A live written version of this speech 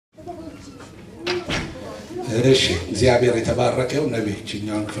እሺ እግዚአብሔር የተባረከው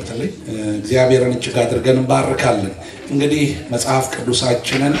ነብይችኛውን ክፈተልኝ እግዚአብሔርን እጅግ አድርገን እንባርካለን እንግዲህ መጽሐፍ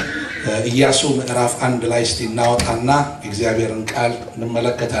ቅዱሳችንን ኢያሱ ምዕራፍ 1 ላይ እናወጣና እግዚአብሔርን ቃል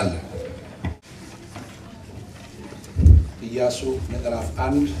እንመለከታለን ኢያሱ ምዕራፍ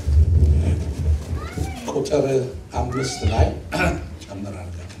 1 ቁጥር 5 ላይ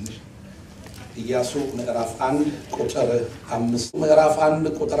ጨምራለሁ ኢያሱ ምዕራፍ 1 ቁጥር 5 ምዕራፍ 1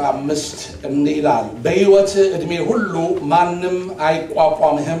 ቁጥር 5 እንይላል በሕይወትህ እድሜ ሁሉ ማንንም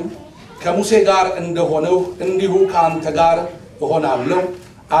አይቋቋምህም ከሙሴ ጋር እንደሆነው እንዲሁ ካንተ ጋር እሆናለሁ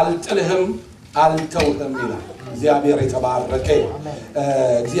አልጥልህም አልተውህም ይላል እግዚአብሔር የተባረከ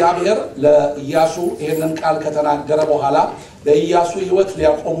እግዚአብሔር ለኢያሱ ይሄንን ቃል ከተናገረ በኋላ ለኢያሱ ሕይወት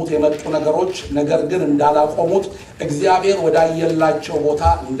ሊያቆሙት የመጡ ነገሮች ነገር ግን እንዳላቆሙት እግዚአብሔር ወዳየላቸው ቦታ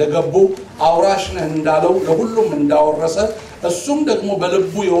እንደገቡ አውራሽ ነህ እንዳለው ለሁሉም እንዳወረሰ እሱም ደግሞ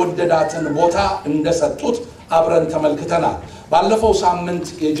በልቡ የወደዳትን ቦታ እንደሰጡት አብረን ተመልክተናል ባለፈው ሳምንት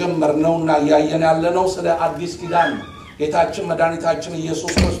የጀመርነውና ያየን ያለነው ስለ አዲስ ኪዳን ጌታችን መድኃኒታችን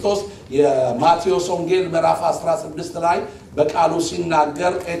ኢየሱስ ክርስቶስ የማቴዎስ ወንጌል ምዕራፍ 16 ላይ በቃሉ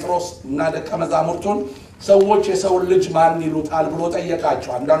ሲናገር ጴጥሮስ እና ደቀ መዛሙርቱን ሰዎች የሰው ልጅ ማን ይሉታል ብሎ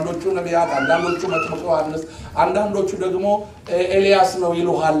ጠየቃቸው አንዳንዶቹ ነቢያት አንዳንዶቹ መጥምቁ ዮሐንስ አንዳንዶቹ ደግሞ ኤልያስ ነው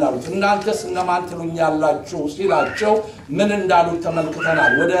ይሉሃል አሉት እናንተስ እነማን ትሉኛላችሁ ሲላቸው ምን እንዳሉት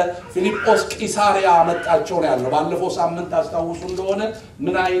ተመልክተናል ወደ ፊልጶስ ቂሳሪያ አመጣቸው ነው ያለው ባለፈው ሳምንት አስተዋውሱ እንደሆነ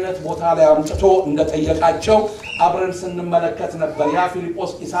ምን አይነት ቦታ ላይ አምጥቶ እንደጠየቃቸው አብረን ስንመለከት ነበር ያ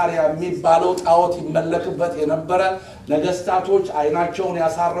ፊልጶስ ቂሳሪያ የሚባለው ጣዖት ይመለክበት የነበረ ነገስታቶች አይናቸውን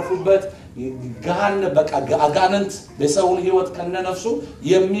ያሳረፉበት ጋን በቃ አጋንንት በሰውን ሕይወት ከነነፍሱ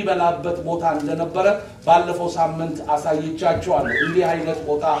የሚበላበት ቦታ እንደነበረ ባለፈው ሳምንት አሳይቻችኋለሁ እንዲህ አይነት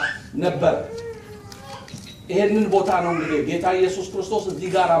ቦታ ነበር ይሄንን ቦታ ነው እንግዲህ ጌታ ኢየሱስ ክርስቶስ እዚህ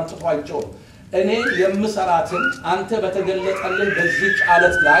ጋር አምጥቷቸው እኔ የምሰራትን አንተ በተገለጠልን በዚህ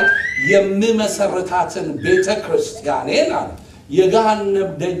ዓለት ላይ የምመሰርታትን ቤተክርስቲያኔን አለ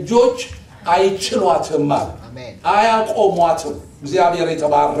የገሃነም ደጆች አይችሏትም ማለት አያቆሟትም እግዚአብሔር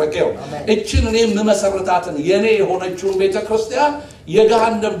የተባረከው እቺን እኔ የምመሰርታትን የኔ የሆነችውን ቤተክርስቲያን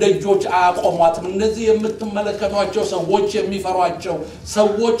የገሃነም ደጆች አያቆሟትም እነዚህ የምትመለከቷቸው ሰዎች የሚፈሯቸው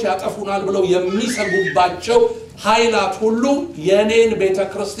ሰዎች ያጠፉናል ብለው የሚሰጉባቸው ኃይላት ሁሉ የኔን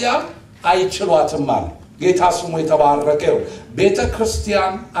ቤተክርስቲያን አይችሏትም ማለት ጌታ ስሙ የተባረከው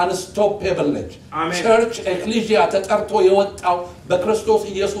ቤተክርስቲያን Unstoppaple ነች ቸርች ኤክሌሲያ ተጠርቶ የወጣው በክርስቶስ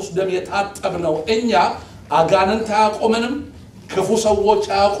ኢየሱስ ደም የታጠብነው እኛ አጋንንት አያቆመንም ክፉ ሰዎች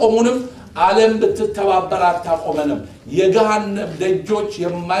አያቆሙንም ዓለም ብትተባበር አታቆመንም የገሃነም ደጆች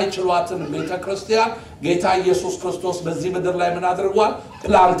የማይችሏትን ቤተክርስቲያን ጌታ ኢየሱስ ክርስቶስ በዚህ ምድር ላይ ምን አድርጓል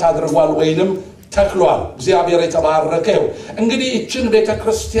ፕላንት አድርጓል ወይንም ተክሏል እግዚአብሔር የተባረከው እንግዲህ እቺን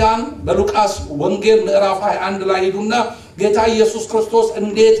ቤተክርስቲያን በሉቃስ ወንጌል ምዕራፍ 21 ላይ ሄዱና ጌታ ኢየሱስ ክርስቶስ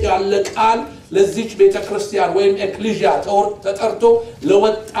እንዴት ያለ ቃል ለዚች ቤተክርስቲያን ወይም ኤክሌሲያ ተጠርቶ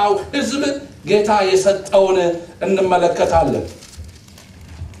ለወጣው ሕዝብ ጌታ የሰጠውን እንመለከታለን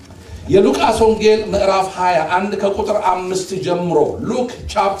የሉቃስ ወንጌል ምዕራፍ 21 ከቁጥር 5 ጀምሮ Luke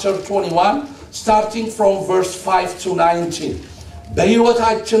chapter 21 starting from verse 5 to 19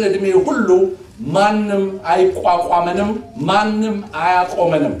 በሕይወታችን እድሜ ሁሉ ማንንም አይቋቋመንም ማንንም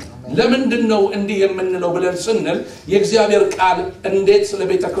አያቆመንም ለምንድነው እንዲህ የምንለው ብለን ስንል የእግዚአብሔር ቃል እንዴት ስለ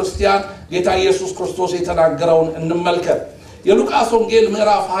ቤተክርስቲያን ጌታ ኢየሱስ ክርስቶስ የተናገረውን እንመልከት የሉቃስ ወንጌል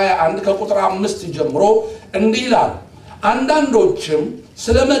ምዕራፍ 21 ከቁጥር 5 ጀምሮ እንዲህ ይላል አንዳንዶችም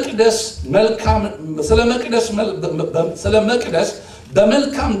ስለ መቅደስ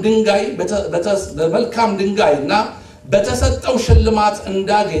በመልካም ድንጋይና በተሰጠው ሽልማት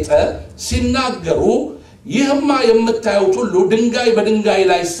እንዳጌጠ ሲናገሩ ይህማ የምታዩት ሁሉ ድንጋይ በድንጋይ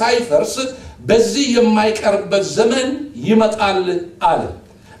ላይ ሳይፈርስ በዚህ የማይቀርበት ዘመን ይመጣል አለ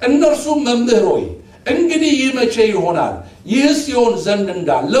እነርሱም መምህር ሆይ እንግዲህ ይመቼ ይሆናል ይህስ ይሆን ዘንድ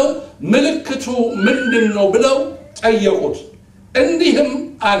እንዳለው ምልክቱ ምንድነው ብለው ጠየቁት እንዲህም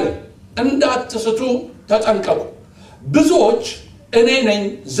አለ እንዳትስቱ ተጠንቀቁ ብዙዎች እኔ ነኝ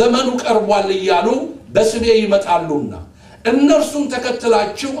ዘመኑ ቀርቧል እያሉ በስሜ ይመጣሉና እነርሱም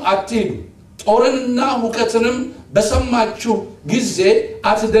ተከትላችሁ አትሂዱ ጦርንና ሁከትንም በሰማችሁ ጊዜ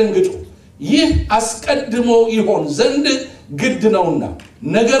አትደንግጡ ይህ አስቀድሞ ይሆን ዘንድ ግድ ነውና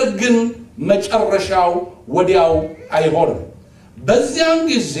ነገር ግን መጨረሻው ወዲያው አይሆንም በዚያን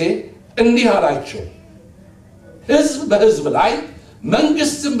ጊዜ እንዲህ አላቸው ሕዝብ በሕዝብ ላይ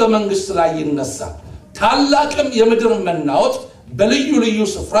መንግስትም በመንግስት ላይ ይነሳል ታላቅም የምድር መናወጥ በልዩ ልዩ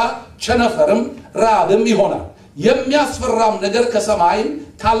ስፍራ ቸነፈርም ራብም ይሆናል የሚያስፈራም ነገር ከሰማይ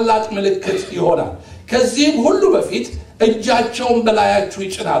ታላቅ ምልክት ይሆናል ከዚህም ሁሉ በፊት እጃቸውን በላያችሁ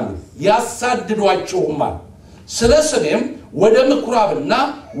ይጭናሉ ያሳድዷችሁማል ስለስሜም ወደ ምኩራብና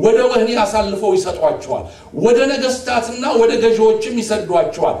ወደ ወህኒ አሳልፈው ይሰጧቸዋል ወደ ነገስታትና ወደ ገዢዎችም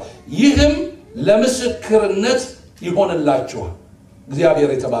ይሰዷቸዋል ይህም ለምስክርነት ይሆንላቸዋል እግዚአብሔር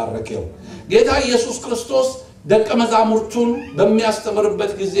የተባረከው ጌታ ኢየሱስ ክርስቶስ ደቀ መዛሙርቱን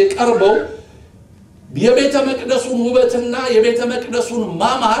በሚያስተምርበት ጊዜ ቀርበው የቤተ መቅደሱን ውበትና የቤተ መቅደሱን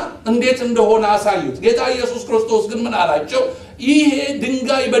ማማር እንዴት እንደሆነ አሳዩት ጌታ ኢየሱስ ክርስቶስ ግን ምን አላቸው ይሄ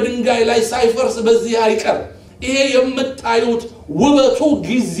ድንጋይ በድንጋይ ላይ ሳይፈርስ በዚህ አይቀር ይሄ የምታዩት ውበቱ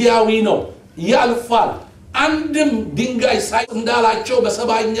ጊዜያዊ ነው ያልፋል አንድም ድንጋይ ሳይ እንዳላቸው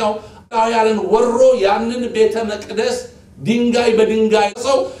በሰባኛው ያለን ወሮ ያንን ቤተ መቅደስ ድንጋይ በድንጋይ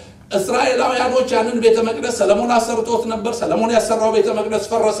ሰው እስራኤላውያኖች ያንን ቤተ መቅደስ ሰለሞን አሰርቶት ነበር ሰለሞን ያሰራው ቤተ መቅደስ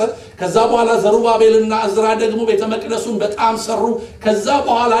ፈረሰ ከዛ በኋላ ዘሩባቤልና እዝራ ደግሞ ቤተ መቅደሱን በጣም ሰሩ ከዛ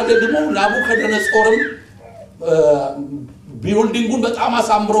በኋላ ደግሞ ናቡከደነጾርም ቢልዲንጉን በጣም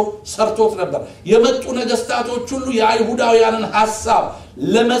አሳምሮ ሰርቶት ነበር የመጡ ነገስታቶች ሁሉ የአይሁዳውያንን ሐሳብ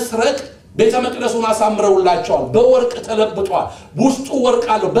ለመስረቅ ቤተ መቅደሱን አሳምረውላቸዋል በወርቅ ተለብጧል ውስጡ ወርቅ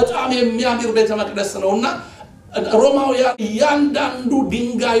አለው በጣም የሚያምር ቤተ መቅደስ ነውና ሮማውያን እያንዳንዱ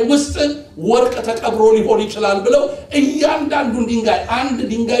ድንጋይ ውስጥ ወርቅ ተቀብሮ ሊሆን ይችላል ብለው እያንዳንዱ ድንጋይ አንድ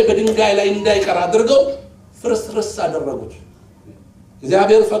ድንጋይ በድንጋይ ላይ እንዳይቀር አድርገው ፍርስርስ አደረጉት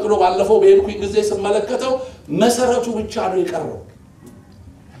እግዚአብሔር ፈቅዶ ባለፈው በሄድኩኝ ጊዜ ስመለከተው መሰረቱ ብቻ ነው የቀረው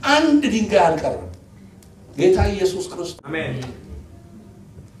አንድ ድንጋይ አልቀረም ጌታ ኢየሱስ ክርስቶስ አሜን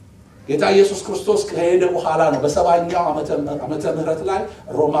ጌታ ኢየሱስ ክርስቶስ ከሄደ በኋላ ነው በሰባኛው ዓመተ ምህረት ላይ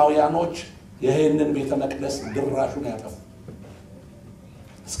ሮማውያኖች ይሄንን ቤተ መቅደስ ድራሹን ያጠፉ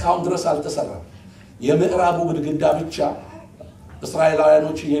እስካሁን ድረስ አልተሰራም የምዕራቡ ግድግዳ ብቻ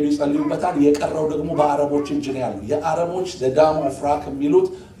እስራኤላውያኖች ይጸልዩበታል የቀረው ደግሞ በአረቦች እጅ ነው ያለው የአረቦች ለዳም አፍራክ የሚሉት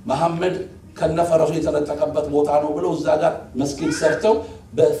መሐመድ ከነፈረሱ የተነጠቀበት ቦታ ነው ብለው እዛ ጋር መስጊድ ሰርተው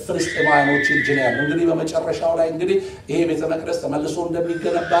በፍልስጤማውያኖች እጅ ነው ያለው እንግዲህ በመጨረሻው ላይ እንግዲህ ይሄ ቤተ መቅደስ ተመልሶ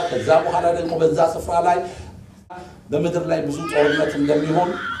እንደሚገነባ ከዛ በኋላ ደግሞ በዛ ስፍራ ላይ በመድር ላይ ብዙ ጦርነት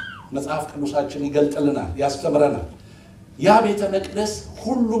እንደሚሆን መጽሐፍ ቅዱሳችን ይገልጥልናል ያስተምረናል ያ ቤተ መቅደስ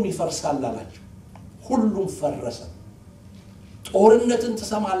ሁሉም ይፈርሳል አላችሁ ሁሉም ፈረሰ ጦርነትን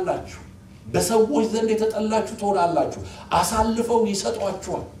ተሰማላችሁ በሰዎች ዘንድ የተጠላችሁ ትሆናላችሁ አሳልፈው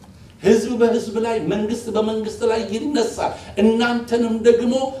ይሰጧችኋል ህዝብ በህዝብ ላይ መንግስት በመንግስት ላይ ይነሳል እናንተንም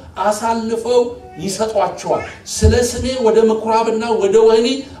ደግሞ አሳልፈው ይሰጧችኋል ስለስሜ ወደ ምኩራብና ወደ ወህኒ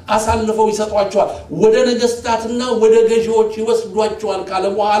አሳልፈው ይሰጧችኋል ወደ ነገስታትና ወደ ገዢዎች ይወስዷችኋል ካለ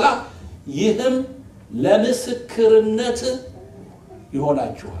በኋላ ይህም ለምስክርነት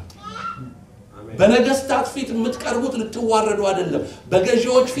ይሆናችኋል በነገስታት ፊት የምትቀርቡት ልትዋረዱ አይደለም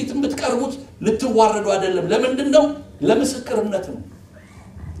በገዢዎች ፊት የምትቀርቡት ልትዋረዱ አይደለም ለምንድነው ለምስክርነት ነው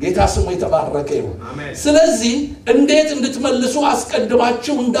ጌታ ስሙ የተባረከ ይሁን ስለዚህ እንዴት እንድትመልሱ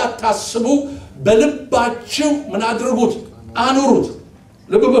አስቀድማችሁ እንዳታስቡ በልባችሁ ምን አድርጉት አኑሩት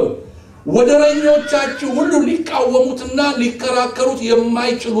ልብብ ወደረኞቻችሁ ሁሉ ሊቃወሙትና ሊከራከሩት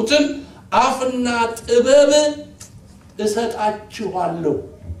የማይችሉትን አፍና ጥበብ እሰጣችኋለሁ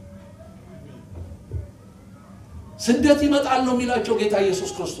ስደት ይመጣል ነው የሚላቸው ጌታ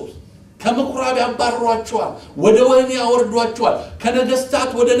ኢየሱስ ክርስቶስ ከመኩራብ ያባርሯቸዋል ወደ ወህኒ ያወርዷቸዋል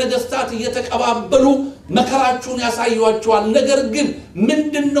ከነገስታት ወደ ነገስታት እየተቀባበሉ መከራቸውን ያሳዩዋቸዋል ነገር ግን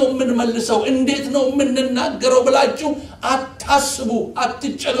ምንድነው ምን መልሰው እንዴት ነው ምንናገረው ብላችሁ አታስቡ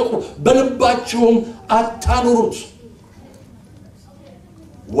አትጨነቁ በልባችሁም አታኑሩት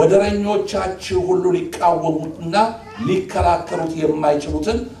ወደረኞቻችሁ ሁሉ ሊቃወሙትና ሊከራከሩት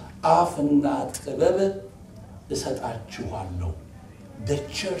የማይችሉትን አፍና ጥበብ እሰጣችኋለሁ The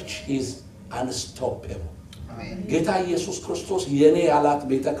church is unstoppable. ጌታ ኢየሱስ ክርስቶስ የኔ ያላት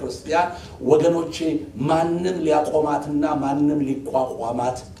ቤተ ክርስቲያን ወገኖቼ ማንንም ሊያቆማትና ማንንም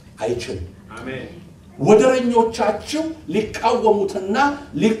ሊቋቋማት አይችልም አሜን ወደረኞቻችሁ ሊቃወሙትና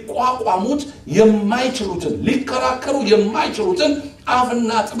ሊቋቋሙት የማይችሉትን ሊከራከሩ የማይችሉትን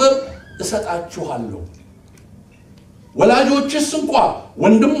አፍና ጥበብ እሰጣችኋለሁ ወላጆችስ እንኳን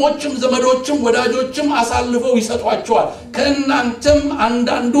ወንድሞችም ዘመዶችም ወዳጆችም አሳልፈው ይሰጧቸዋል ከእናንተም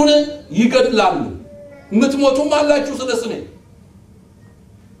አንዳንዱን ይገድላሉ ምትሞቱም አላችሁ ስለስኔ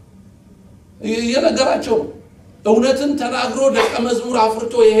የነገራቸው እውነትን ተናግሮ ደቀ መዝሙር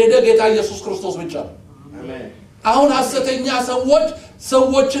አፍርቶ የሄደ ጌታ ኢየሱስ ክርስቶስ ብቻ አሜን አሁን ሐሰተኛ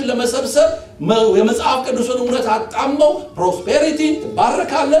ሰዎችን ለመሰብሰብ የመጽሐፍ ቅዱስን እውነት አጣመው ፕሮስፔሪቲ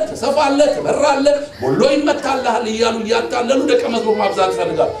ባረካለ ተሰፋለ ተበራለ ሁሉ ይመታልሃል ይያሉ ያታለሉ ደቀ መዝሙር ማብዛት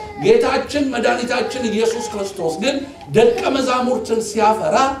ፈልጋል ጌታችን መድኃኒታችን ኢየሱስ ክርስቶስ ግን ደቀ መዛሙርትን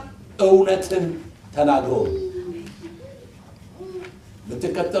ሲያፈራ እውነትን ተናግሮ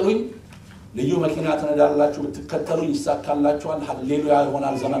ብትከተሉኝ ልዩ መኪና ተነዳላችሁ ብትከተሉኝ ይሳካላችኋል ሃሌሉያ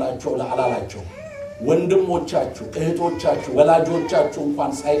ይሆናል ዘመናቸው ለዓላላቸው ወንድሞቻችሁ እህቶቻችሁ ወላጆቻችሁ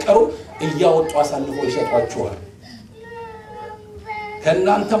እንኳን ሳይቀሩ እያወጡ አሳልፈው ይሰጧችኋል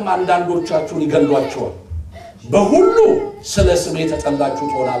ከእናንተም አንዳንዶቻችሁን ይገሏችኋል በሁሉ ስለ ስሜ ተጠላችሁ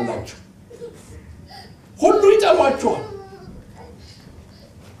ትሆናላችሁ ሁሉ ይጠሏችኋል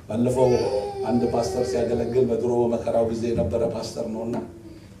ባለፈው አንድ ፓስተር ሲያገለግል በድሮ መከራው ጊዜ የነበረ ፓስተር ነውና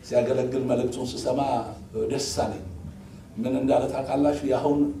ሲያገለግል መልእክቱን ሲሰማ ደስ አለኝ ምን እንዳለ ታውቃላችሁ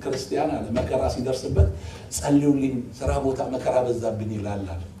ያሁን ክርስቲያን አለ መከራ ሲደርስበት ጸልዩልኝ ስራ ቦታ መከራ በዛብኝ ይላል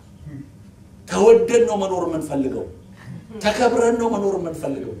ተወደን ነው መኖር የምንፈልገው ተከብረን ነው መኖር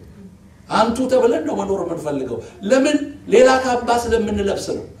የምንፈልገው አንቱ ተብለን ነው መኖር የምንፈልገው ለምን ሌላ ካባ ስለምንለብስ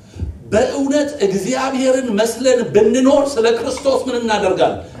ነው በእውነት እግዚአብሔርን መስለን ብንኖር ስለ ክርስቶስ ምን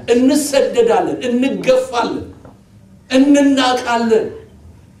እናደርጋለን እንሰደዳለን እንገፋለን እንናቃለን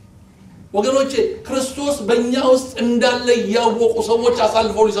ወገኖቼ ክርስቶስ በእኛ ውስጥ እንዳለ ያወቁ ሰዎች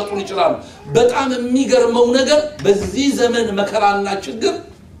አሳልፈው ሊሰጡን ይችላሉ በጣም የሚገርመው ነገር በዚህ ዘመን መከራና ችግር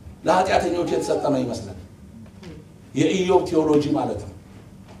ለኃጢአተኞች የተሰጠ ነው ይመስላል የኢዮብ ቴዎሎጂ ማለት ነው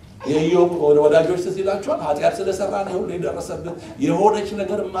የኢዮብ ወዳጆች ሲላቸው ኃጢአት ስለሰራ ነው ሁሉ የደረሰበት የሆነች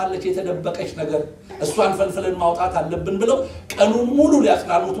ነገር ማለች የተደበቀች ነገር እሷን ፈልፈለን ማውጣት አለብን ብለው ቀኑን ሙሉ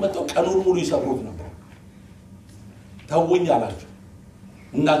ሊያስናኑት መጥተው ቀኑን ሙሉ ይሰሩት ነበር ተውኝ አላቸው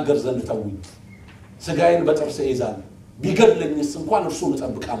እናገር ዘንድ ተውኝ ስጋዬን በጥርሴ ይዛል ቢገድለኝስ እንኳን እርሱን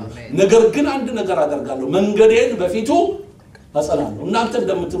እጠብቃለሁ ነገር ግን አንድ ነገር አደርጋለሁ መንገዴን በፊቱ አጸናለሁ እናንተ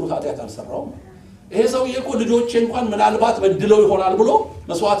እንደምትሉት ኃጢአት አልሰራውም ይሄ ሰውዬ እኮ ልጆቼ እንኳን ምናልባት በድለው ይሆናል ብሎ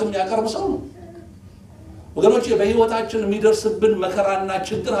መስዋዕትም ያቀርብ ሰው ነው ወገኖቼ በህይወታችን የሚደርስብን መከራና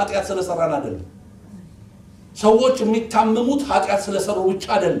ችግር ኃጢአት ስለሰራን አይደለም ሰዎች የሚታመሙት ኃጢአት ስለሰሩ ብቻ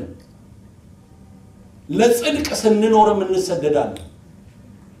አይደለም ለጽድቅ ስንኖርም እንሰደዳለን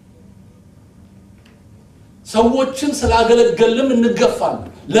ሰዎችን ስላገለገልንም እንገፋለን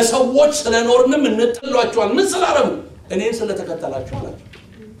ለሰዎች ስለኖርንም እንጥሏቸዋል ምን ስላረሙ እኔን ስለተከተላችሁ አላችሁ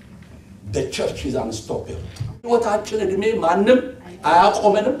The church is unstoppable. ህይወታችን እድሜ ማንም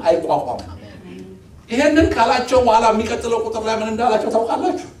አያቆመንም አይቋቋምም ይሄንን ካላቸው በኋላ የሚቀጥለው ቁጥር ላይ ምን እንዳላቸው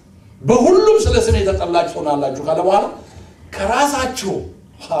ታውቃላችሁ በሁሉም ስለ ስሜ ተጠላችሁ ሆናላችሁ ካለ በኋላ ከራሳችሁ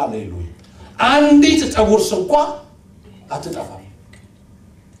ሃሌሉያ አንዲት ጠጉር እንኳን አትጠፋም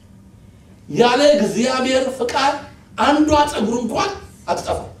ያለ እግዚአብሔር ፍቃድ አንዷ ጠጉር እንኳን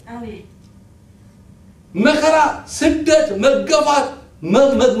አትጠፋም አሜን መከራ ስደት መገፋት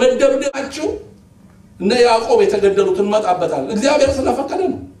መደብደባችሁ እነ ያዕቆብ የተገደሉትን መጣበታል እግዚአብሔር ስለፈቀደ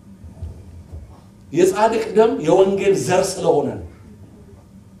ነው የጻድቅ ደም የወንጌል ዘር ስለሆነ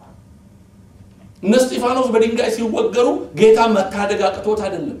እነ እስጢፋኖስ በድንጋይ ሲወገሩ ጌታ መታደግ አቅቶት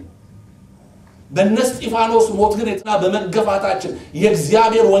አይደለም በእነ እስጢፋኖስ ሞት ግን የተና በመገፋታችን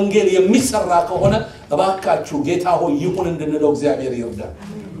የእግዚአብሔር ወንጌል የሚሰራ ከሆነ እባካችሁ ጌታ ሆይ ይሁን እንድንለው እግዚአብሔር ይርዳል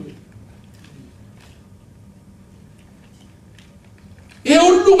ይሄ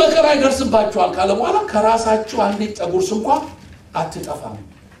ሁሉ መከራ ይደርስባችኋል ካለ በኋላ ከራሳችሁ አንዲት ጠጉር እንኳን አትጠፋም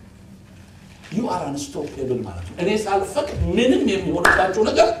you are unstoppable ማለት ነው እኔ ሳልፈቅድ ምንም የሚሆንባችሁ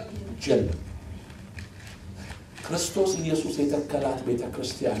ነገር የለም ክርስቶስ ኢየሱስ የተከላት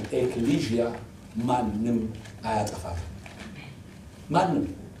ቤተክርስቲያን ኤክሊዥያ ማንም አያጠፋም ማንም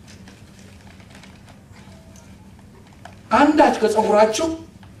አንዳች ከጸጉራችሁ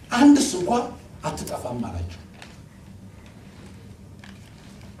አንድስ እንኳን አትጠፋም ማለት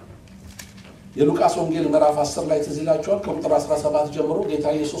የሉቃስ ወንጌል ምዕራፍ 10 ላይ ተዝላችኋል ከቁጥር 17 ጀምሮ ጌታ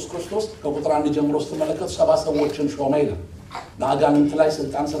ኢየሱስ ክርስቶስ ከቁጥር 1 ጀምሮ ስትመለከቱ 7 ሰዎችን ሾመ ይላል ለአጋንንት ላይ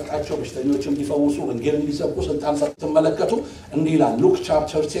ስልጣን ሰጣቸው በሽተኞችን ሊፈውሱ ወንጌል እንዲሰብኩ ስልጣን ሰጥተመለከቱ እንዲህ ይላል Luke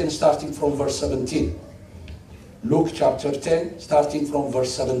chapter 10 starting from verse 17 Luke chapter 10 starting from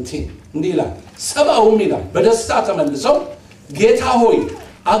verse 17 እንዲህ ይላል ሰባውም ይላል በደስታ ተመልሰው ጌታ ሆይ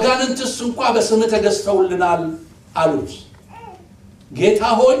አጋንንትስ እንኳን በስምህ ተገዝተውልናል አሉት ጌታ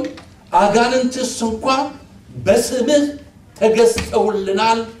ሆይ አጋንንትስ እንኳን በስምህ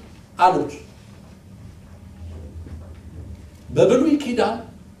ተገዝተውልናል አሉት በብሉይ ኪዳን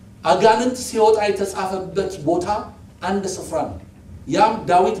አጋንንት ሲወጣ የተጻፈበት ቦታ አንድ ስፍራ ነው ያም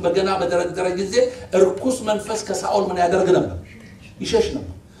ዳዊት በገና በደረደረ ጊዜ እርኩስ መንፈስ ከሳኦል ምን ያደርግ ነበር ይሸሽ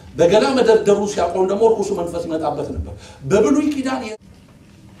ነበር በገና መደርደሩ ሲያቆም ደግሞ እርኩስ መንፈስ ይመጣበት ነበር በብሉይ ኪዳን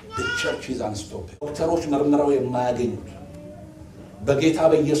the church is unstoppable ዶክተሮች መርምረው የማያገኙት በጌታ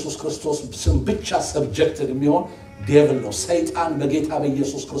በኢየሱስ ክርስቶስ ስም ብቻ ሰብጀክትድ የሚሆን ዴቪል ነው ሰይጣን በጌታ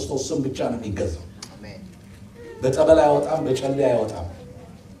በኢየሱስ ክርስቶስ ስም ብቻ ነው የሚገዛው አሜን በጠበላ ያወጣም በጨለ ያወጣም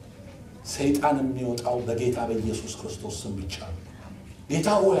ሰይጣን የሚወጣው በጌታ በኢየሱስ ክርስቶስ ስም ብቻ ነው ጌታ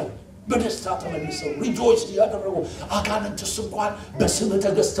ሆይ በደስታ ተመልሰው ሪጆይስ ያደረጉ አጋንንትስ እንኳን በስምህ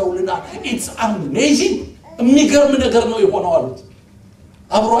ተገዝተውልናል it's amazing የሚገርም ነገር ነው የሆነው አሉት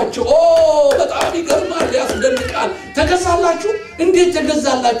አብሯቸው በጣም ይገርማል ያስደንቃል ተገዛላችሁ እንዴት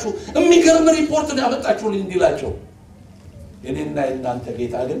ተገዛላችሁ የሚገርም ሪፖርት ነው ያመጣችሁልኝ እንዲላቸው የኔና የናንተ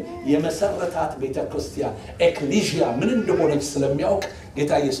ጌታ ግን የመሰረታት ቤተክርስቲያን ኤክሌሲያ ምን እንደሆነች ስለሚያውቅ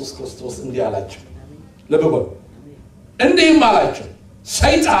ጌታ ኢየሱስ ክርስቶስ እንዲህ አላቸው ለበጎ እንዲህም አላቸው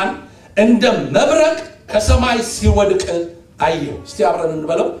ሰይጣን እንደ መብረቅ ከሰማይ ሲወድቅ አየሁ እስቲ አብረን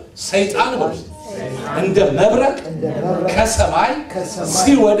እንበለው ሰይጣን ወርስ እንደ መብረቅ ከሰማይ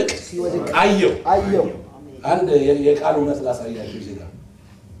ሲወድቅ አየሁ አንድ የቃል እውነት ላሳያችሁ እዚህ ጋር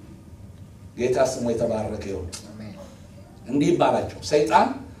ጌታ ስሙ የተባረከ ይሁን እንዲህ ባላቸው ሰይጣን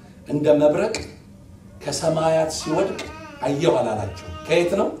እንደ መብረቅ ከሰማያት ሲወድቅ አየሁ አላላቸው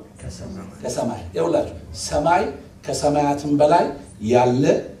ከየት ነው ከሰማይ ይውላችሁ ሰማይ ከሰማያትም በላይ ያለ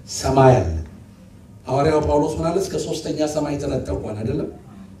ሰማይ አለ ሐዋርያው ጳውሎስ ምን አለ እስከ ሶስተኛ ሰማይ ተነጠቋል አይደለም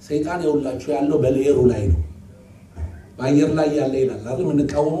ሰይጣን ይውላችሁ ያለው በሌየሩ ላይ ነው በአየር ላይ ያለ ይላል አይደል ምን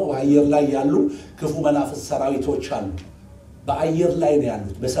ተቃውሞ በአየር ላይ ያሉ ክፉ መናፍስት ሰራዊቶች አሉ በአየር ላይ ነው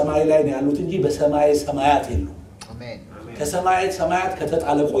ያሉት በሰማይ ላይ ነው ያሉት እንጂ በሰማይ ሰማያት የሉም አሜን ከሰማይ ሰማያት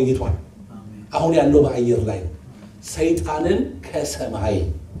ከተጣለ ቆይቷል አሁን ያለው በአየር ላይ ነው ሰይጣንን ከሰማይ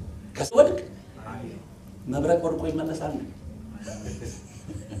ከወድቅ መብረቅ ወድቆ ይመለሳል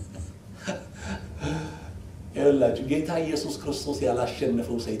ይላችሁ ጌታ ኢየሱስ ክርስቶስ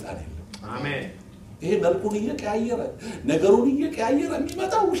ያላሸነፈው ሰይጣን የለም አሜን ይሄ መልኩን እየቀያየረ ነገሩን እየቀያየረ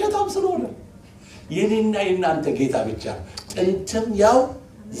የሚመጣው ውሸታም ስለሆነ የኔና የናንተ ጌታ ብቻ ጥንትም ያው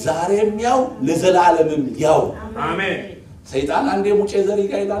ዛሬም ያው ለዘላለምም ያው አሜን ሰይጣን አንዴ ሙጬ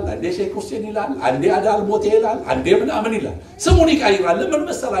ዘሪጋ ይላል አንዴ ሼክ ሁሴን ይላል አንዴ አዳል ሞቴ ይላል አንዴ ምናምን ይላል ስሙን ይቀይራል ለምን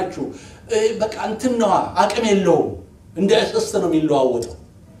መሰላችሁ በቃ እንትን ነው አቅም የለውም እንደ እስስት ነው የሚለዋወጠው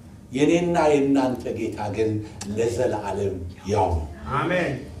የኔና የናንተ ጌታ ግን ለዘላለም ያው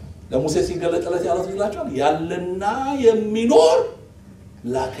አሜን ለሙሴ ሲገለጥለት ያለው ይላችኋል ያለና የሚኖር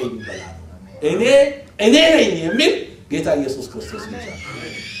ላከኝ በላል እኔ ነኝ የሚል ጌታ ኢየሱስ ክርስቶስ ብቻ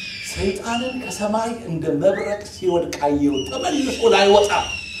ሰይጣንን ከሰማይ እንደ መብረቅ ሲወድቅ አየሁ ተመልሶ ላይወጣ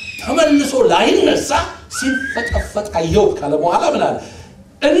ተመልሶ ላይነሳ ሲፈጠፈጥ አየሁ ካለ በኋላ ምን አለ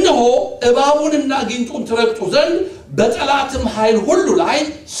እነሆ እባቡንና ጊንጡን ትረግጡ ዘንድ በጠላትም ኃይል ሁሉ ላይ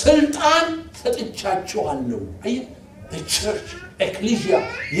ስልጣን ሰጥቻችኋለሁ አይ በቸርች ኤክሌሲያ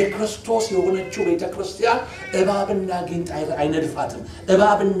የክርስቶስ የሆነችው ቤተክርስቲያን እባብና ጊንጥ አይነድፋትም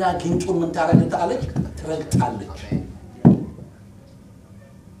እባብና ጊንጡን ምን ታረግታለች ትረግጣለች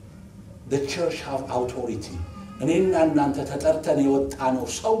the church have authority እኔና እናንተ ተጠርተን የወጣነው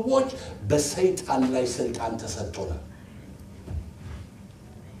ሰዎች በሰይጣን ላይ ስልጣን ተሰጥቶናል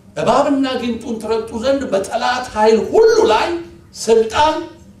እባብና ጊንጡን ትረግጡ ዘንድ በጠላት ኃይል ሁሉ ላይ ስልጣን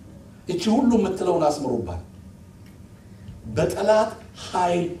እቺ ሁሉ የምትለውን አስምሩባት በጠላት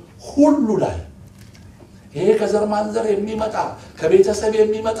ኃይል ሁሉ ላይ ይሄ ከዘር ማንዘር የሚመጣ ከቤተሰብ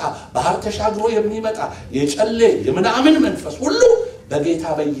የሚመጣ ባህር ተሻግሮ የሚመጣ የጨሌ የምናምን መንፈስ ሁሉ በጌታ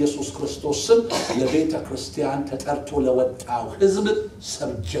በኢየሱስ ክርስቶስ ስም ለቤተ ክርስቲያን ተጠርቶ ለወጣው ህዝብ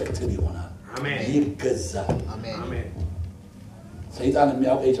ሰብጀክት ይሆናል አሜን ይገዛል አሜን ሰይጣን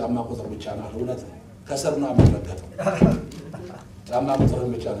የሚያውቀው የጫማ ቁጥር ብቻ ነው እውነት ከሰር ነው የሚረገጠው ጫማ ቁጥር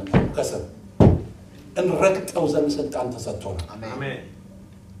ብቻ ነው ከሰር እንረግጠው ዘንድ ስልጣን ተሰጥቶናል አሜን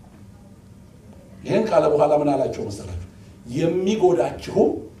ይሄን ካለ በኋላ ምን አላቸው መሰላችሁ የሚጎዳችሁ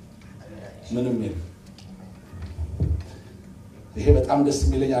ምንም የለም ይሄ በጣም ደስ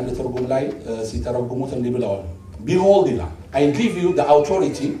የሚለኝ አንድ ትርጉም ላይ ሲተረጉሙት እንዲህ ብለዋል behold ይላል I give you the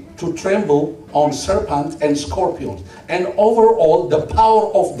authority to tremble on serpents and scorpions and over all the power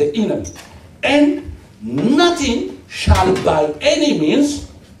of the enemy and nothing shall by any means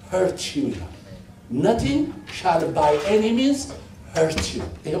hurt you nothing shall by any means hurt you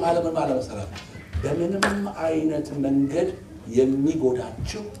ይሄ ማለት ምን ማለት ነው በምንም አይነት መንገድ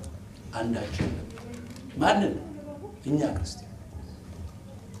የሚጎዳችሁ አንዳችሁ ማንን እኛ ክርስቲያን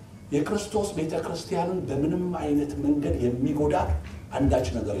የክርስቶስ ቤተክርስቲያንን በምንም አይነት መንገድ የሚጎዳ አንዳች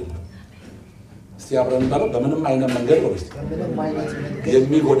ነገር የለም እስቲ አብረን ባለው በምንም አይነት መንገድ ወርስ በምንም አይነት መንገድ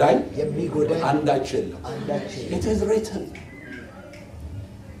የሚጎዳኝ አንዳች የለም it is written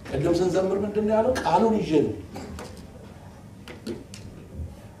ቀደም ስንዘምር ምንድነው ያለው ቃሉን ይዤ ነው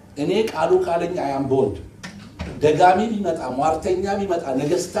እኔ ቃሉ ካለኝ አያም ቦልድ ደጋሚ ቢመጣ ሟርተኛ ቢመጣ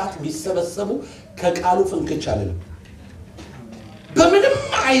ነገስታት ቢሰበሰቡ ከቃሉ ፍንክች አይደለም በምንም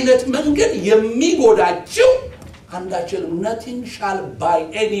አይነት መንገድ የሚጎዳችሁ አንዳችን nothing shall by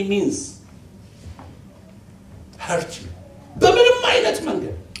any means hurt you በምንም አይነት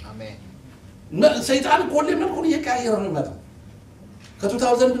መንገድ አሜን ሰይጣን ኮሌ መልኩን እየቀያየረ ነው የሚመጣው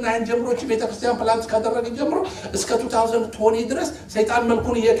ከ2009 ጀምሮ እቺ ቤተክርስቲያን ፕላንት ካደረገ ጀምሮ እስከ 2020 ድረስ ሰይጣን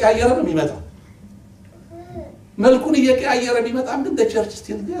መልኩን እየቀያየረ ነው የሚመጣው መልኩን እየቀያየረ ቢመጣም ግን ቸርች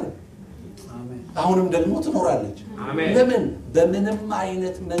ስቲል ዴር አሁንም ደግሞ ትኖራለች ለምን በምንም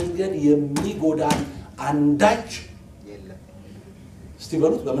አይነት መንገድ የሚጎዳን አንዳች የለም እስቲ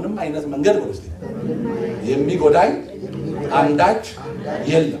በሉት በምንም አይነት መንገድ ነው እስቲ የሚጎዳኝ አንዳች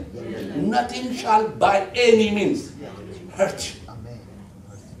የለም nothing shall by any means hurt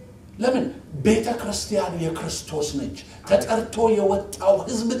ለምን ቤተ ክርስቲያን የክርስቶስ ነች ተጠርቶ የወጣው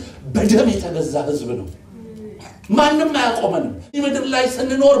ህዝብ በደም የተገዛ ህዝብ ነው ማንንም አያቆመንም ምድር ላይ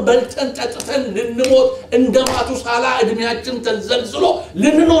ስንኖር በልተን ጠጥተን ልንሞት እንደማቱሳላ እድሜያችን ተዘልዝሎ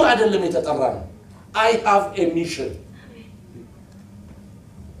ልንኖር አይደለም የተጠራነው I have a mission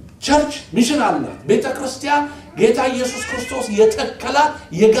church mission አላት ቤተ ክርስቲያን ጌታ ኢየሱስ ክርስቶስ የተከላት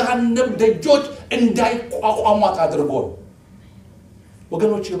የገሃነም ደጆች እንዳይቋቋሟት አድርጎ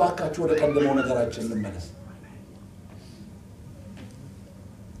ወገኖች ይባካችሁ ወደ ቀደመው ነገራችን እንመለስ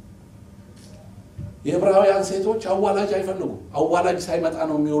የዕብራውያን ሴቶች አዋላጅ አይፈልጉ አዋላጅ ሳይመጣ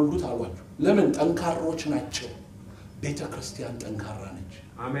ነው የሚወልዱት አሏቸው ለምን ጠንካሮች ናቸው ቤተ ክርስቲያን ጠንካራ ነች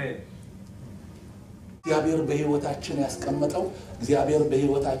አሜን እግዚአብሔር በሕይወታችን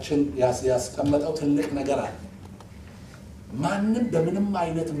ያስቀመጠው ትልቅ ነገር አለ ማንንም በምንም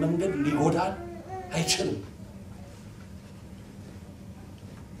አይነት መንገድ ሊጎዳን አይችልም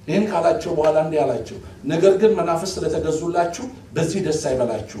ይህን ካላቸው በኋላ እንዲህ አላቸው ነገር ግን መናፍስት ስለተገዙላችሁ በዚህ ደስ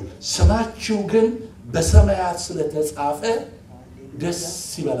አይበላችሁ ስማችሁ ግን በሰማያት ስለተጻፈ ደስ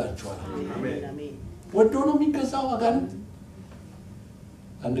ይበላችኋል አሜን ወዶ ነው የሚገዛው አጋንንት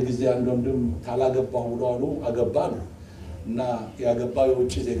አንድ ጊዜ አንድ ወንድም ታላገባው ብሎ አሉ አገባሉ እና ያገባው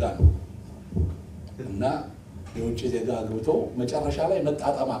የውጭ ዜጋ ነው እና የውጭ ዜጋ አግብቶ መጨረሻ ላይ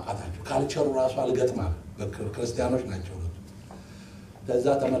መጣጣም አቃታቸው ካልቸሩ ራሱ አልገጥማል በክርስቲያኖች ናቸው ከዛ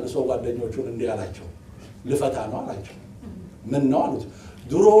ተመልሶ ጓደኞቹን እንዲህ አላቸው ልፈታ ነው አላቸው ምን ነው አሉት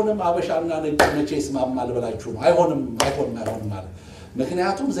ድሮውንም አበሻና ነጭ መቼ ይስማማል ብላችሁ ነው አይሆንም ማለት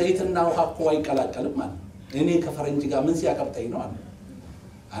ምክንያቱም ዘይትና ውሃ እኮ አይቀላቀልም ማለት እኔ ከፈረንጅ ጋር ምን ሲያቀብጠኝ ነው አለ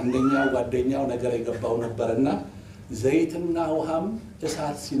አንደኛው ጓደኛው ነገር የገባው ነበርና ዘይትና ውሃም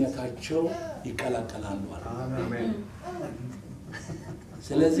እሳት ሲነካቸው ይቀላቀላሉ አሜን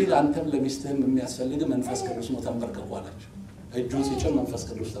ስለዚህ አንተም ለሚስትህም የሚያስፈልግ መንፈስ ቅዱስ ነው ተንበርከኳላችሁ እጁን ሲጭን መንፈስ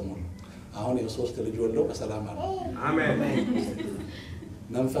ቅዱስ ተሞሉ አሁን የሶስት ልጅ ወልደው በሰላም አለ አሜን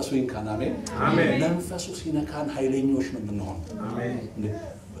መንፈሱ ይንካን አሜን መንፈሱ ሲነካን ኃይለኞች ነው የምንሆን አሜን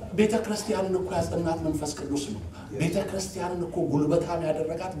ቤተ ክርስቲያንን እኮ ያጸናት መንፈስ ቅዱስ ነው ቤተ ክርስቲያንን እኮ ጉልበታም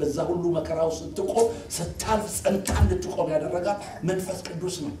ያደረጋት በዛ ሁሉ መከራው ስትቆም ስታልፍ ጸንታ እንድትቆም ያደረጋት መንፈስ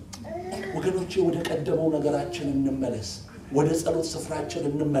ቅዱስ ነው ወገኖቼ ወደ ቀደመው ነገራችን እንመለስ ወደ ጸሎት ስፍራችን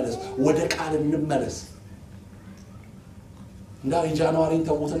እንመለስ ወደ ቃል እንመለስ እንዳው ጃንዋሪን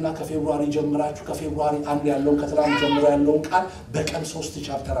ተውትና ከፌብሩዋሪ ጀምራችሁ ከፌብሩዋሪ 1 ያለውን ከትላንት ጀምሮ ያለውን ቃል በቀን 3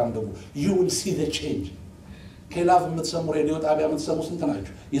 ቻፕተር አንብቡ you will see the change ከላቭ የምትሰሙ ሬዲዮ ጣቢያ የምትሰሙ ስንት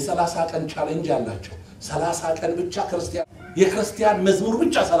ናችሁ የ30 ቀን ቻሌንጅ ያላችሁ 30 ቀን ብቻ የክርስቲያን መዝሙር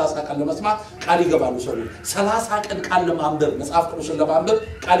ብቻ 30 ቀን ለመስማት ቃል ይገባሉ ሰዎች 30 ቀን ቃል ለማንበብ መጽሐፍ ቅዱስን ለማንበብ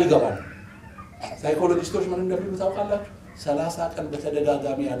ቃል ይገባሉ ሳይኮሎጂስቶች ምን እንደሚሉ ታውቃላችሁ 30 ቀን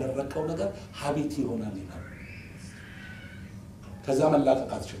በተደጋጋሚ ያደረከው ነገር ሀቢት ይሆናል ይላል ከዛ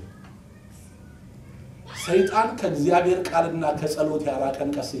መላቀቃችሁ ሰይጣን ከእግዚአብሔር ቃልና ከጸሎት ያራቀን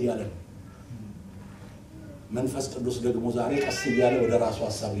ቀስ ይያለ መንፈስ ቅዱስ ደግሞ ዛሬ ቀስ ይያለ ወደ ራሱ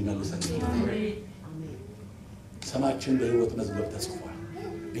ሐሳብ ይመልሰን አሜን ሰማችን በሕይወት መዝገብ ተጽፏል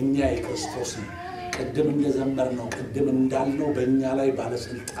እኛ የክርስቶስ ቅድም እንደዘመርነው ቅድም እንዳልነው በእኛ ላይ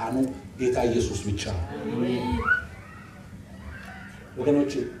ባለስልጣኑ ጌታ ኢየሱስ ብቻ አሜን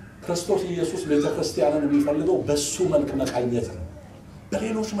ወገኖች ክርስቶስ ኢየሱስ ቤተ ክርስቲያንን የሚፈልገው በሱ መልክ መቃኘት ነው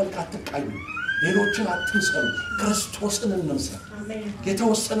በሌሎች መልክ አትቃኙ ሌሎችን አትምሰሉ ክርስቶስን እንምሰል አሜን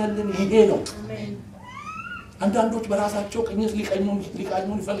የተወሰነልን ይሄ ነው አሜን አንዳንዶች በራሳቸው ቅኝት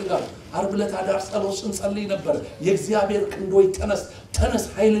ሊቃኙን ይፈልጋሉ ዓርብ ዕለት አዳር ጸሎት ስንጸልይ ነበር የእግዚአብሔር ክንዶይ ተነስ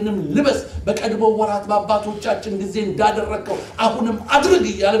ኃይልንም ልበስ በቀድሞው ወራት በአባቶቻችን ጊዜ እንዳደረከው አሁንም አድርግ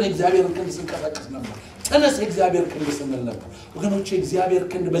ይያለን የእግዚአብሔር ክንድ ስንቀሳቀስ ነበር ተነስ የእግዚአብሔር ክንድ ስንል ነበር ወገኖች የእግዚአብሔር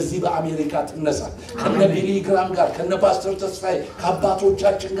ክንድ በዚህ በአሜሪካ ተነሳ ከነቢሊ ግራም ጋር ከነፓስተር ተስፋዬ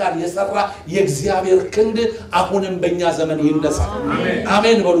ከአባቶቻችን ጋር የሰራ የእግዚአብሔር ክንድ አሁንም በእኛ ዘመን ይነሳ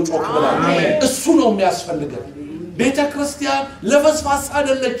አሜን በሉ ጮክ ብላችሁ እሱ ነው የሚያስፈልገው ቤተ ክርስቲያን ለፈስፋሳ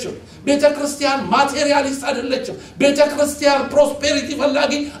አይደለችም ቤተ ክርስቲያን ማቴሪያሊስት አይደለችም ቤተ ክርስቲያን ፕሮስፔሪቲ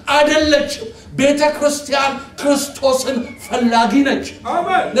ፈላጊ አይደለችም ቤተ ክርስቲያን ክርስቶስን ፈላጊ ነች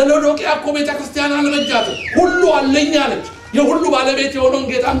አሜን ለሎዶቅያ እኮ ቤተ ክርስቲያን አልበጃት ሁሉ አለኝ አለች የሁሉ ባለቤት የሆነውን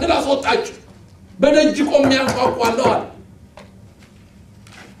ጌታን ግን አስወጣች በደጅ ቆም ያንኳኳለው አለ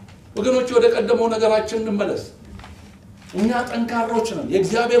ወገኖች ወደ ቀደመው ነገራችን እንመለስ እኛ ጠንካሮች ነን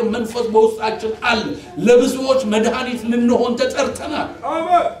የእግዚአብሔር መንፈስ በውስጣችን አለ ለብዙዎች መድኃኒት ልንሆን ተጠርተናል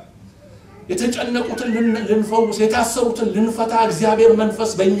አሜን የተጨነቁትን ልንፈውስ የታሰሩትን ልንፈታ እግዚአብሔር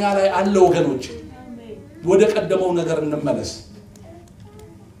መንፈስ በእኛ ላይ አለ ወገኖች ወደ ቀደመው ነገር እንመለስ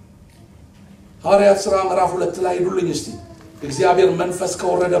ሐዋርያት ሥራ ምዕራፍ 2 ላይ ሄዱልኝ እስቲ እግዚአብሔር መንፈስ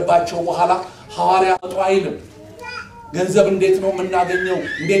ከወረደባቸው በኋላ ሐዋርያ ወጣይልም ገንዘብ እንዴት ነው የምናገኘው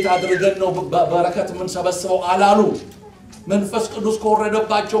እንዴት አድርገን ነው በረከት የምንሰበስበው አላሉ መንፈስ ቅዱስ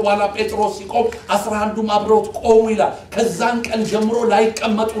ከወረደባቸው በኋላ ጴጥሮስ ሲቆም 11ዱም አብረውት ቆሙ ይላል ከዛን ቀን ጀምሮ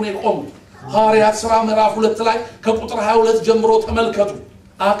ላይቀመጡ ነው የቆሙት ሐዋርያት ሥራ ምዕራፍ 2 ላይ ከቁጥር 22 ጀምሮ ተመልከቱ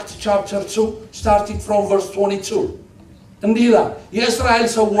አክት ቻፕተር 2 starting from verse 22 እንዲህ ይላል የእስራኤል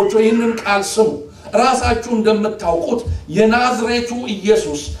ሰዎች ይህንን ቃል ስሙ ራሳችሁ እንደምታውቁት የናዝሬቱ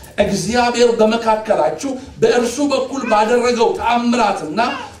ኢየሱስ እግዚአብሔር በመካከላችሁ በእርሱ በኩል ባደረገው ተአምራትና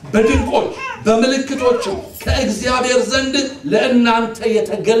በድንቆች በመልእክቶች ከእግዚአብሔር ዘንድ ለእናንተ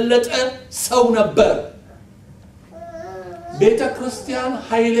የተገለጠ ሰው ነበር ቤተ ክርስቲያን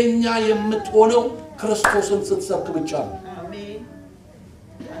ኃይለኛ የምትሆነው ክርስቶስን ስትሰብክ ብቻ ነው አሜን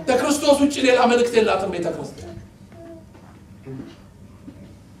ከክርስቶስ ውጪ ሌላ መልእክት የላትም ቤተ ክርስቲያን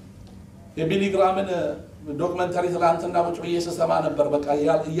የቢሊግራምን ዶክመንታሪ ትላንትና ወጪ ሰማ ነበር በቃ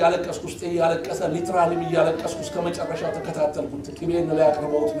ያለቀስኩ ውስጥ ያለቀሰ ሊትራሊ ያለቀስኩ እስከ መጨረሻ ተከታተልኩት ኪቤን ላይ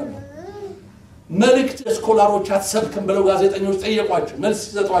አቅርበውት ነበር መልእክት ስኮላሮች አትሰብክም ብለው ጋዜጠኞች ጠየቋቸው መልስ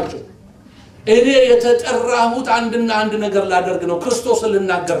ሰጧቸው እኔ የተጠራሁት አንድ ነገር ላደርግ ነው ክርስቶስን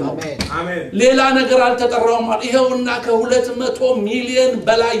ልናገር ነው አሜን ሌላ ነገር አልተጠራውም ይሄውና ከ200 ሚሊዮን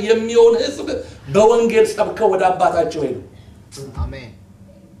በላይ የሚሆን ህዝብ በወንጌል ሰብከው ወደ አባታቸው ሄዱ አሜን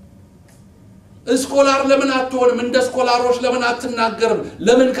ስኮላር ለምን አትሆንም እንደ ስኮላሮች ለምን አትናገርም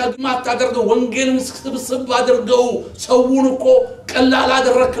ለምን ከግማት ታደርገው ወንጌልን ስብስብ አድርገው ሰውን እኮ ቀላል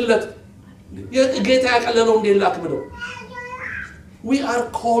አደረክለት የጌታ ያቀለለው እንደላክ ብለው we are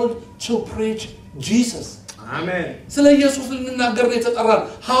called to preach Jesus አሜን ስለ ኢየሱስ ልንናገር ነው የተጠራን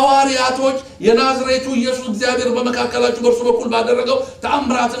ሐዋርያቶች የናዝሬቱ ኢየሱስ እግዚአብሔር በመካከላችሁ በእርሱ በኩል ባደረገው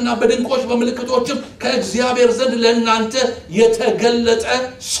ተአምራትና በድንቆች በመልእክቶችም ከእግዚአብሔር ዘንድ ለእናንተ የተገለጠ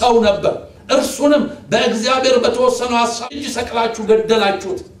ሰው ነበር እርሱንም በእግዚአብሔር በተወሰነው ሐሳብ እጅ ሰቅላችሁ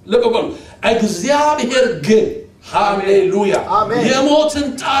ገደላችሁት ለበበሉ እግዚአብሔር ግን ሃሌሉያ የሞትን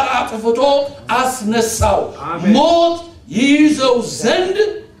ጣር አጥፍቶ አስነሳው ሞት ይይዘው ዘንድ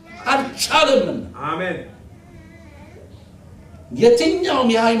አልቻለም አሜን የትኛውም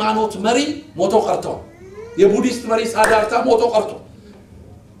የሃይማኖት መሪ ሞቶ ቀርቷል የቡዲስት መሪ ሳዳርታ ሞቶ ቀርቷል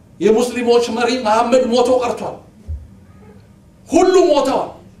የሙስሊሞች መሪ መሐመድ ሞቶ ቀርቷል ሁሉ ሞተዋል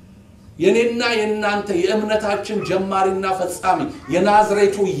የኔና የናንተ የእምነታችን ጀማሪና ፈጻሚ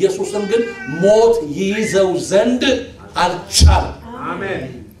የናዝሬቱ ኢየሱስን ግን ሞት ይይዘው ዘንድ አልቻለም አሜን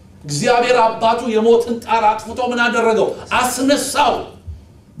እግዚአብሔር አባቱ የሞትን ጣር አጥፍቶ ምን አደረገው አስነሳው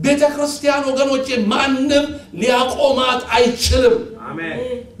ቤተ ክርስቲያን ወገኖቼ ማንንም ሊያቆማት አይችልም አሜን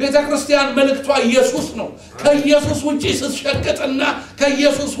ቤተ ክርስቲያን መልእክቷ ኢየሱስ ነው ከኢየሱስ ውጪ ስትሸቅጥና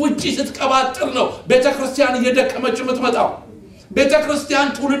ከኢየሱስ ውጪ ስትቀባጥር ነው ቤተ ክርስቲያን እየደከመች የምትመጣው ቤተ ክርስቲያን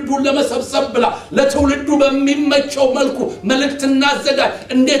ትውልዱን ለመሰብሰብ ብላ ለትውልዱ በሚመቸው መልኩ መልእክትና ዘጋጅ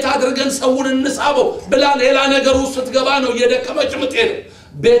እንዴት አድርገን ሰውን እንሳበው ብላ ሌላ ነገር ውስጥ ስትገባ ነው እየደከመች የምትሄደው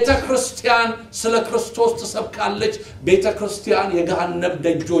ቤተ ክርስቲያን ስለ ክርስቶስ ተሰብካለች ቤተ ክርስቲያን የገሃነም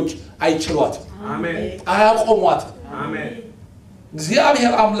ደጆች አይችሏትም አሜን አያቆሟትም አሜን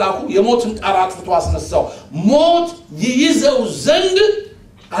እግዚአብሔር አምላኩ የሞትን ጣር አጥፍቶ አስነሳው ሞት ይይዘው ዘንድ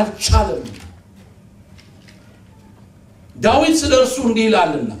አልቻለም ዳዊት ስለርሱ እንዲህ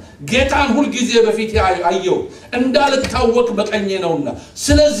ይላልና ጌታን ሁሉ ጊዜ በፊት ያየው እንዳልታወቅ በቀኜ ነውና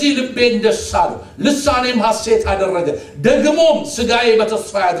ስለዚህ ልቤ እንደሳለው ልሳኔም ሐሴት አደረገ ደግሞም ስጋዬ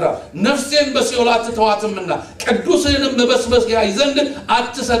በተስፋ ያድራል ነፍሴን በሲኦል አትተዋትምና ቅዱስህንም በበስበስ ያይ ዘንድ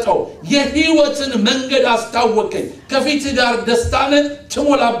አትሰጠው የሕይወትን መንገድ አስታወቀኝ ከፊት ጋር ደስታን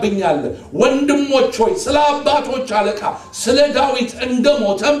ትሞላብኛለህ ወንድሞች ሆይ ስለ አባቶች አለቃ ስለ ዳዊት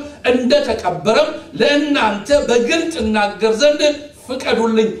እንደሞተም እንደተቀበረም ለእናንተ በግልጥ እናገር ዘንድ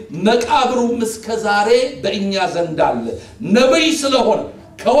ፍቀዱልኝ መቃብሩም እስከ ዛሬ በእኛ ዘንድ አለ ነብይ ስለሆነ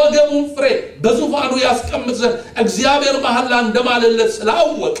ከወገቡ ፍሬ በዙፋኑ ያስቀምጥ ዘንድ እግዚአብሔር መሐላ እንደማለለት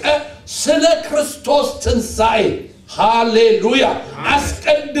ስላወቀ ስለ ክርስቶስ ትንሣኤ ሃሌሉያ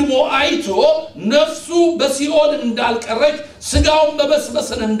አስቀድሞ አይቶ ነፍሱ በሲኦል እንዳልቀረች ስጋውን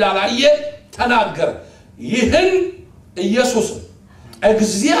በበስበስን እንዳላየ ተናገረ ይህን ኢየሱስ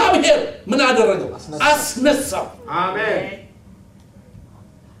እግዚአብሔር ምን አደረገው አስነሳው አሜን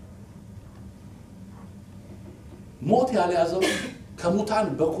ሞት ያለያዘው ከሙታን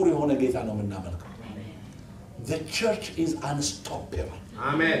በኩር የሆነ ጌታ ነው የምናመልከው The church is unstoppable.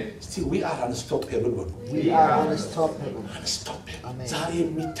 Amen. See, we are unstoppable. We are unstoppable. Unstoppable. ዛሬ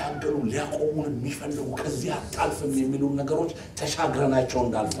የሚታገሉ ሊያቆሙን የሚፈልጉ ከዚህ አታልፍም የሚሉ ነገሮች ተሻግረናቸው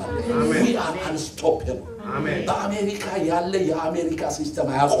እንዳልፋለን. We are unstoppable. Amen. በአሜሪካ ያለ የአሜሪካ ሲስተም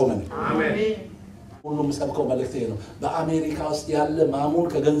አያቆመንም. Amen. ሁሉም ሰብከው መልእክቴ ነው በአሜሪካ ውስጥ ያለ ማሙን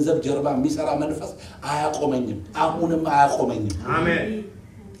ከገንዘብ ጀርባ የሚሰራ መንፈስ አያቆመኝም አሁንም አያቆመኝም Amen.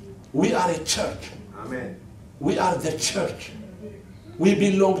 We are a church. Amen. We are the church. We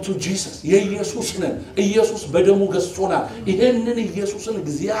belong to Jesus. ኢየሱስ ነን ኢየሱስ በደሙ ገዝቶናል ይሄንን ኢየሱስን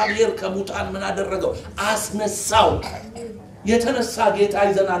እግዚአብሔር ከሙታን ምን አደረገው አስነሳው የተነሳ ጌታ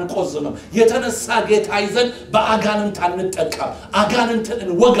ይዘን አንቆዝምም የተነሳ ጌታ ይዘን በአጋንንት አንጠቃም አጋንንትን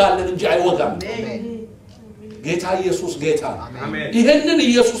እንወጋለን እንጂ አይወጋም ጌታ ኢየሱስ ጌታ ይሄንን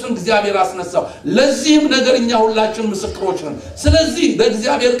ኢየሱስን እግዚአብሔር አስነሳው ለዚህም ነገርኛ ሁላችን ምስክሮች ነን ስለዚህ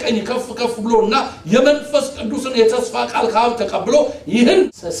በእግዚአብሔር ቀኝ ከፍ ከፍ ብሎና የመንፈስ ቅዱስን የተስፋ ቃል ካብ ተቀብሎ ይህን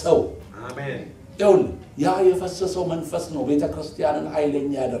ሰሰው አሜን ይሁን ያ የፈሰሰው መንፈስ ነው ቤተክርስቲያንን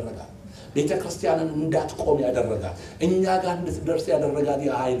ኃይለኛ ያደረጋል ቤተክርስቲያንን እንዳትቆም ያደረጋል እኛ ጋር እንድትደርስ ያደረጋል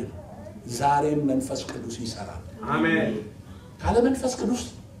ያ ኃይል ዛሬም መንፈስ ቅዱስ ይሰራል አሜን ካለ መንፈስ ቅዱስ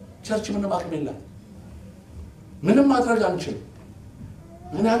ቸርች ምንም አቅም የለም ምንም ማድረግ አንችልም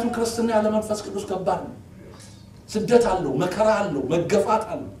ምክንያቱም ክርስትና ያለ መንፈስ ቅዱስ ከባድ ነው ስደት አለው መከራ አለው መገፋት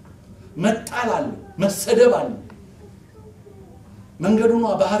አለው መጣል አለው መሰደብ አለው መንገዱ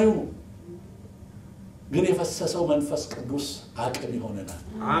ነው ባህሪው ነው ግን የፈሰሰው መንፈስ ቅዱስ አቅም ይሆነናል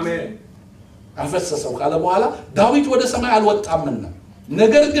አሜን አፈሰሰው ካለ በኋላ ዳዊት ወደ ሰማይ አልወጣምና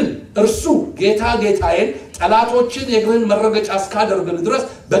ነገር ግን እርሱ ጌታ ጌታዬን ጠላቶችን የግርን መረገጫ እስካደርግል ድረስ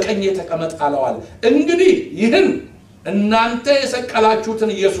በቀኝ ተቀመጥ አለዋል እንግዲህ ይህን እናንተ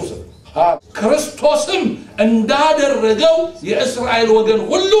የሰቀላችሁትን ኢየሱስን ክርስቶስም እንዳደረገው የእስራኤል ወገን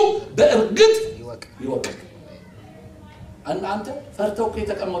ሁሉ በእርግጥ ይወቅ እናንተ ፈርተው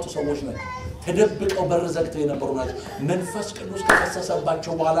የተቀመጡ ሰዎች ናቸው ተደብቀው በርዘግተው የነበሩ ናቸው መንፈስ ቅዱስ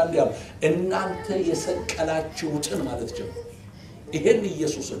ከፈሰሰባቸው በኋላ እንዲያው እናንተ የሰቀላችሁትን ማለት ጀመሩ ይሄን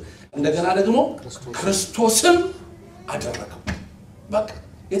ኢየሱስን እንደገና ደግሞ ክርስቶስም አደረገው በቃ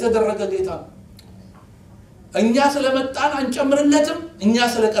የተደረገ ጌታ እኛ ስለመጣን አንጨምርለትም እኛ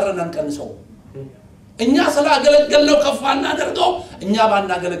ስለቀረን አንቀንሰው እኛ ስላገለገልነው ከፍ አናደርገው እኛ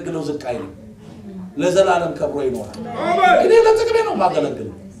ባናገለግለው ዝቅ አይልም ለዘላለም ከብሮ ይኖራል እኔ ለጥቅሜ ነው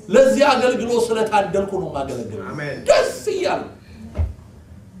ማገለግለው ለዚህ አገልግሎት ስለታደልኩ ነው ማገለግለው አሜን ደስ ይላል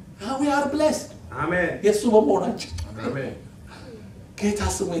we are blessed አሜን የሱ በመሆናችን አሜን ጌታ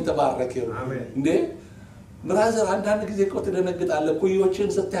ስሙ የተባረከ ይሁን አሜን እንዴ ብራዘር አንዳንድ ጊዜ እኮ ተደነግጣለህ ኩዮችን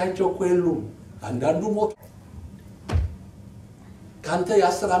ስታያቸው እኮ የሉም አንዳንዱ ሞት ካንተ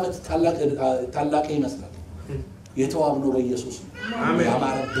የ10 አመት ታላቅ ይመስላል የተዋብነው በኢየሱስ አሜን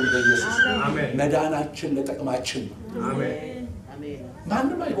ያማረብን በኢየሱስ አሜን መዳናችን ለጥቅማችን አሜን Amen.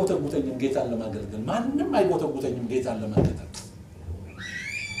 ማንንም አይጎተጉተኝም ጌታን ለማገልገል ማንንም አይጎተጉተኝም ጌታን ለማገልገል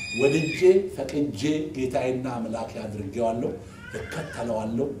ወድጄ ፈቅጄ ጌታዬና አምላኬ አድርጌዋለሁ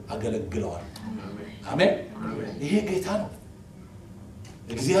እከተለዋለሁ አገለግለዋለሁ አሜን ይሄ ጌታ ነው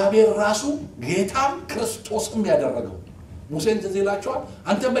እግዚአብሔር ራሱ ጌታም ክርስቶስም ያደረገው ሙሴን ተዘላቸዋል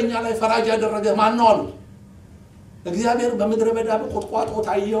አንተ በእኛ ላይ ፈራጅ ያደረገ ማን ነው አሉት እግዚአብሔር በመድረ በዳ በቆጥቋጦ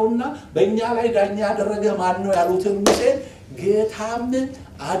ታየውና በእኛ ላይ ዳኛ ያደረገ ማን ነው ያሉትን ሙሴ ጌታም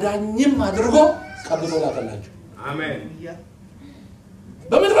አዳኝም አድርጎ ቀብሎ ላከላቸው አሜን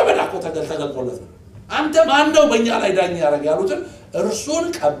በመድረ በዳ እኮ ተገልጦለት አንተ ማን ነው በእኛ ላይ ዳኛ ያደረገ ያሉትን እርሱን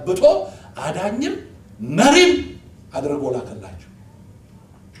ቀብቶ አዳኝም መሪም አድርጎ ላከላቸው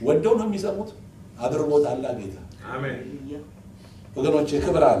ወደው ነው የሚሰሙት አድርጎታል ጌታ አሜን ወገኖቼ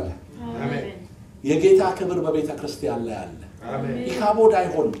ክብር አለ አሜን የጌታ ክብር በቤተ ክርስቲያን ላይ አለ አሜን ይካቦድ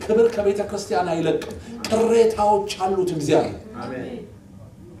አይሆን ክብር ከቤተ ክርስቲያን አይለቅም ቅሬታዎች አሉት እግዚአብሔር አሜን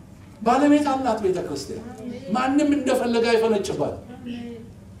ባለቤት አላት ቤተ ክርስቲያን ማንንም እንደፈለገ አይፈነጭባት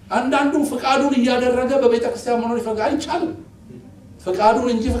አንዳንዱ ፍቃዱን እያደረገ በቤተ ክርስቲያን መኖር ይፈልጋል አይቻልም ፍቃዱን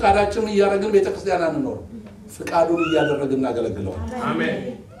እንጂ ፍቃዳችንን እያደረግን ቤተ ክርስቲያን አንኖር ፍቃዱን እያደረግን እናገለግለዋል አሜን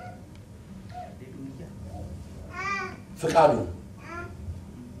ፍቃዱን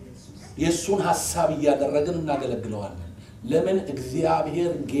የሱን ሐሳብ እያደረግን እናገለግለዋለን ለምን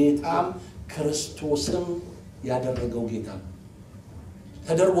እግዚአብሔር ጌታም ክርስቶስም ያደረገው ጌታ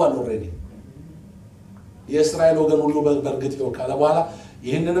ተደርጓል ኦሬዲ የእስራኤል ወገን ሁሉ በርግጥ ይወካለ በኋላ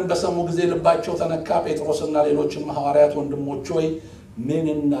ይህንንም በሰሙ ጊዜ ልባቸው ተነካ ጴጥሮስና ሌሎችም ሐዋርያት ወንድሞች ሆይ ምን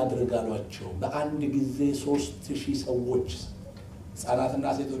እናድርጋሏቸው በአንድ ጊዜ 3000 ሰዎች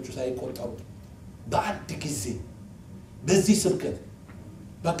ሕፃናትና ሴቶች ሳይቆጠሩ በአንድ ጊዜ በዚህ ስብከት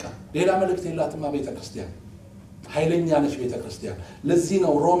በቃ ሌላ መልእክት የላትም ቤተ ክርስቲያን ኃይለኛ ነች ቤተክርስቲያን ለዚህ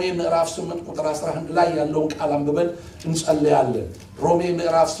ነው ሮሜ ምዕራፍ 8 ቁጥር 11 ላይ ያለውን ቃል አንብበን እንጸልያለን ሮሜ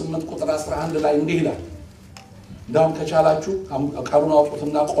ምዕራፍ 8 ቁጥር 11 ላይ እንዲህ ይላል ዳም ከቻላችሁ ቃሉን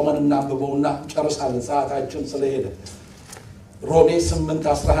አውጡትና ቆመን እናንብበውና ጨርሳለን ሰዓታችን ስለሄደ ሮሜ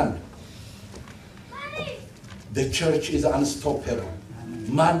 8:11 The church is unstoppable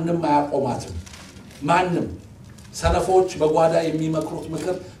ማንም አያቆማትም ማንም ሰነፎች በጓዳ የሚመክሩት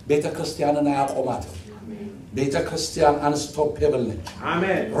ምክር ቤተክርስቲያንን አያቆማትም ቤተክርስቲያን unstoppable ነች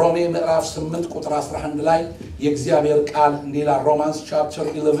አሜን ሮሜ ምዕራፍ 8 ቁጥር 11 ላይ የእግዚአብሔር ቃል እንዲላ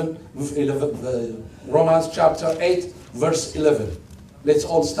Romans chapter 8 verse 11 let's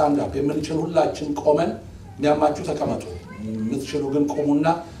all stand up የምንችል ሁላችን ቆመን የሚያማችሁ ተቀመጡ የምትችሉ ግን ቆሙና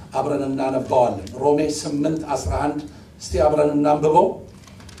አብረን እናነባዋለን ሮሜ 8:11 እስቲ አብረን እናንብበው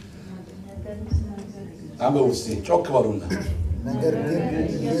አንብበው እስቲ ጮክ በሉና ነገር ግን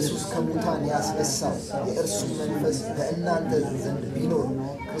ኢየሱስ ከሙታን ያስነሳው የእርሱ መንፈስ በእናንተ ዘንድ ቢኖር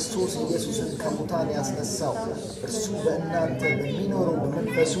ክርስቶስ ኢየሱስን ከሙታን ያስነሳው እርሱ በእናንተ በሚኖረው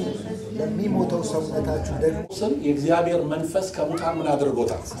በመንፈሱ ለሚሞተው ሰውነታችሁ ደግሞ የእግዚአብሔር መንፈስ ከሙታን ምን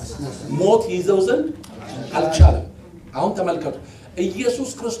አድርጎታል ሞት ይዘው ዘንድ አልቻለም አሁን ተመልከቱ ኢየሱስ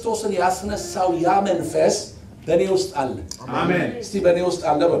ክርስቶስን ያስነሳው ያ መንፈስ በኔ ውስጥ አለ አሜን እስቲ በኔ ውስጥ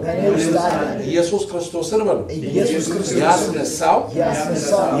አለ በሉ ኢየሱስ ክርስቶስን በሉ ኢየሱስ ክርስቶስ ያስነሳው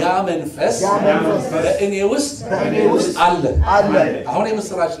ያ መንፈስ በእኔ ውስጥ አለ አሁን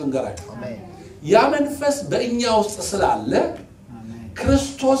የምስራች ልንገራችሁ ያ መንፈስ በእኛ ውስጥ ስላለ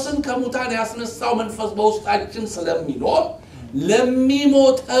ክርስቶስን ከሙታን ያስነሳው መንፈስ በውስጣችን ስለሚኖር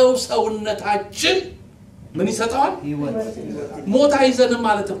ለሚሞተው ሰውነታችን ምን ይሰጣል ሞት አይዘንም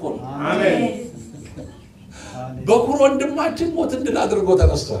ማለት እኮ ነው አሜን በኩር ወንድማችን ሞት እንድል አድርጎ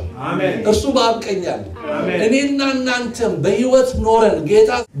ተነስቷል አሜን እርሱ ባቀኛል እኔና እናንተም በሕይወት ኖረን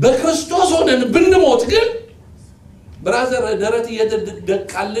ጌታ በክርስቶስ ሆነን ብንሞት ግን ብራዘር ደረት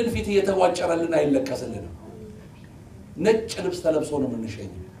እየደቃልን ፊት እየተዋጨረልን አይለቀስልንም ነጭ ልብስ ተለብሶ ነው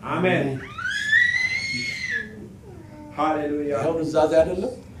የምንሸኝ አሜን ሃሌሉያ አሁን እዛዛ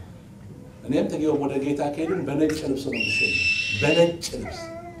አይደለም እኔም ተገው ወደ ጌታ ከሄድን በነጭ ልብስ ነው የምንሸኝ በነጭ ልብስ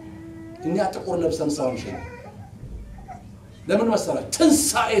እኛ ጥቁር ለብሰን ሳይሆን ሸኝ ለምን መሰላችሁ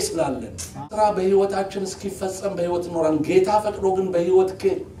ትንሳኤ ስላለን ስራ በሕይወታችን እስኪፈጸም በሕይወት ኖረን ጌታ ፈቅዶ ግን በሕይወት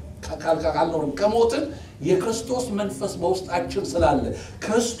ካልኖርን ከሞትን የክርስቶስ መንፈስ በውስጣችን ስላለ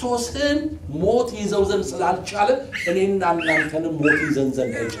ክርስቶስን ሞት ይዘው ዘንድ ስላልቻለ እኔና እናንተንም ሞት ይዘን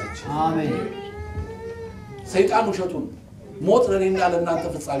ዘንድ አይቻልም አሜን ሰይጣን ውሸቱን ሞት ለኔና ለእናንተ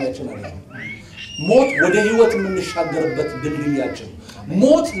ፍጻሜያችን አይደለም ሞት ወደ ሕይወት የምንሻገርበት ድልድያችን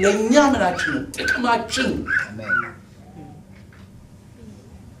ሞት ለኛ ምናችን ጥቅማችን አሜን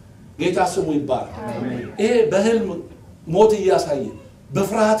ጌታ ስሙ ይባረክ አሜን ይሄ በህልም ሞት ያሳየ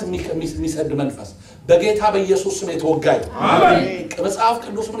በፍርሃት የሚሰድ መንፈስ በጌታ በኢየሱስ ስም የተወጋይ አሜን መጽሐፍ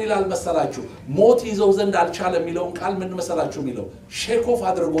ቅዱስ ምን ይላል መሰላችሁ ሞት ይዘው ዘንድ አልቻለም የሚለውን ቃል ምን መሰላችሁ የሚለው ሼኮፍ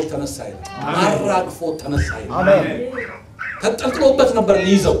አድርጎ ተነሳይ አራግፎ ተነሳይ አሜን ተጠልጥሎበት ነበር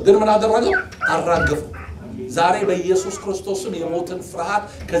ሊይዘው ግን ምን አደረገው አራግፎ ዛሬ በኢየሱስ ክርስቶስ ስም የሞትን ፍርሃት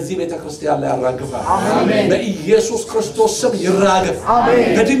ከዚህ ቤተክርስቲያን ላይ ያራግፋል አሜን በኢየሱስ ክርስቶስ ስም ይራገፍ አሜን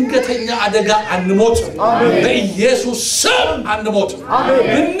በድንገተኛ አደጋ አንሞት አሜን በኢየሱስ ስም አንሞት አሜን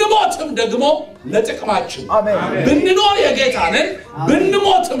ብንሞትም ደግሞ ለጥቅማችን አሜን ብንኖር የጌታ ነን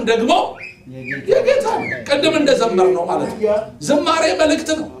ብንሞትም ደግሞ የጌታ ቀደም እንደዘመር ነው ማለት ነው ዝማሬ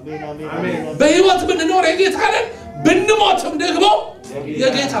መልእክት ነው አሜን በሕይወት ብንኖር የጌታ ነን ብንሞትም ደግሞ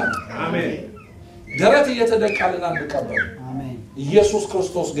የጌታ አሜን ደረት እየተደቃልና እንቀበል አሜን ኢየሱስ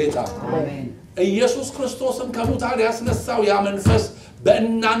ክርስቶስ ጌታ አሜን ኢየሱስ ክርስቶስን ከሙታን ያስነሳው ያ መንፈስ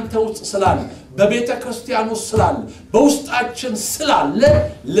በእናንተ ውስጥ ስላለ በቤተክርስቲያኑ ስላለ በውስጣችን ስላለ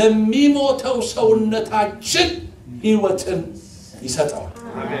ለሚሞተው ሰውነታችን ሕይወትን ይሰጣል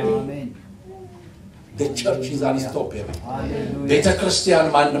አሜን The church is unstoppable. ቤተክርስቲያን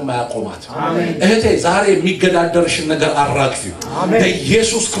ማንንም አያቆማት እህቴ ዛሬ የሚገዳደርሽ ነገር አራግፊው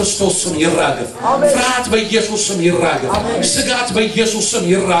በኢየሱስ ክርስቶስ ስም ይራገፍ ፍርሃት በኢየሱስ ስም ይራገፍ ስጋት በኢየሱስ ስም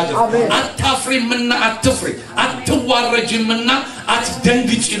ይራገፍ አታፍሪምና አትፍሪ አትዋረጂምና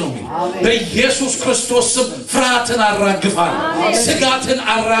አትደንግጪ ነው በኢየሱስ ክርስቶስ ስም ፍርሃትን አራግፋል ስጋትን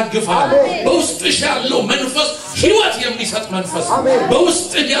አራግፋል በውስጥሽ ያለው መንፈስ ሕይወት የሚሰጥ መንፈስ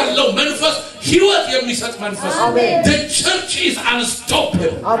በውስጥህ ያለው መንፈስ ሕይወት የሚሰጥ መንፈስ the church is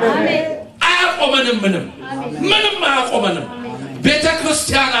unstoppable አሜን አያቆመንም ምንም አያቆመንም ቤተክርስቲያን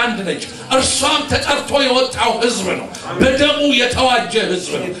ክርስቲያን አንድ ነች እርሷም ተጠርቶ የወጣው ሕዝብ ነው በደሙ የተዋጀ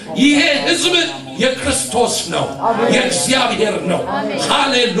ሕዝብ ነው ይሄ ሕዝብ የክርስቶስ ነው የእግዚአብሔር ነው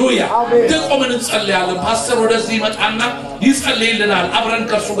ሃሌሉያ ደቆመን እንጸልያለን ፓስተር ወደዚህ ይመጣና ይጸልይልናል አብረን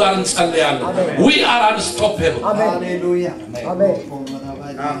ከእርሱ ጋር እንጸልያለን we are unstoppable ሃሌሉያ አሜን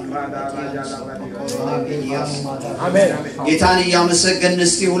አሜን ጌታን ያመሰግን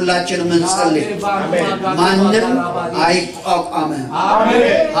እስቲ ሁላችንም እንጸልይ ማንንም አይቋቋምህም አሜን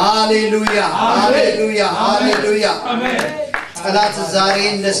ሃሌሉያ ሃሌሉያ ሃሌሉያ አሜን ጠላት ዛሬ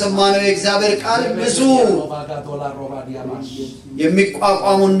እንደሰማነው የእግዚአብሔር ቃል ብዙ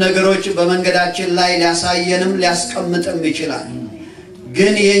የሚቋቋሙን ነገሮች በመንገዳችን ላይ ሊያሳየንም ሊያስቀምጥም ይችላል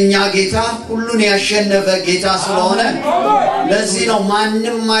ግን የኛ ጌታ ሁሉን ያሸነፈ ጌታ ስለሆነ ለዚህ ነው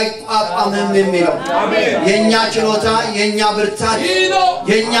ማንንም አይቋቋምህም የሚለው የኛ ችሎታ የኛ ብርታት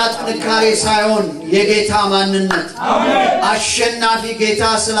የኛ ጥንካሬ ሳይሆን የጌታ ማንነት አሸናፊ ጌታ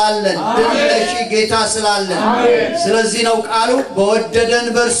ስላለን ድልነሺ ጌታ ስላለን ስለዚህ ነው ቃሉ በወደደን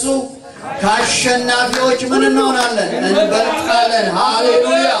በርሱ ካሸናፊዎች ምን እንሆናለን እንበልጣለን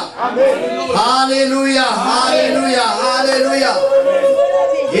ሃሌሉያ ሃሌሉያ ሃሌሉያ ሃሌሉያ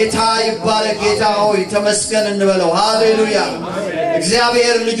ጌታ ይባረክ ጌታ ሆይ ተመስገን እንበለው ሃሌሉያ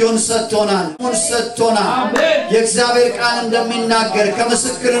እግዚአብሔር ልጁን ሰጥቶናል የእግዚአብሔር ቃል እንደሚናገር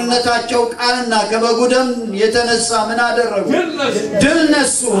ከመስክርነታቸው ቃልና ከበጉደም የተነሳ ምን አደረጉ ድል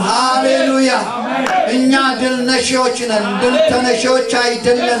ነሱ ሃሌሉያ እኛ ድል ነሺዎች ነን ድል ተነሺዎች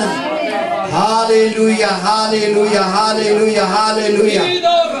አይደለንም ሃሌሉያ ሃሌሉያ ሃሌሉያ ሃሌሉያ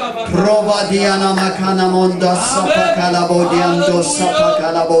Provadiana makana monda sapakala bodiando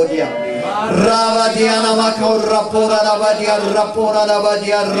sapakala bodia Ravadiana makau rapora lavadia rapora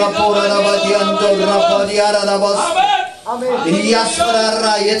lavadia rapora lavadiando rapadia lavas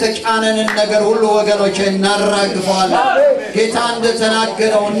Yasrara የተጫነንን ነገር ሁሉ ወገኖቼ እናራግፈዋለን ጌታ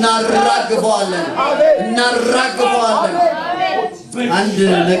እንደተናገረው እናራግፈዋለን አንድ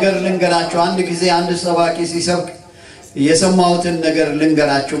ነገር ልንገራችሁ አንድ ጊዜ አንድ ሰባኪ ሲሰብክ የሰማሁትን ነገር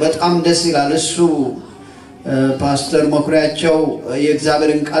ልንገራችሁ በጣም ደስ ይላል እሱ ፓስተር Mekuriachew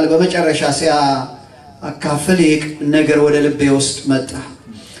የእግዚአብሔርን ቃል በመጨረሻ ሲያካፍል ነገር ወደ ልቤ ውስጥ መጣ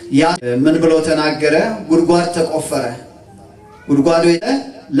ያ ምን ብሎ ተናገረ ጉድጓድ ተቆፈረ ጉድጓዱ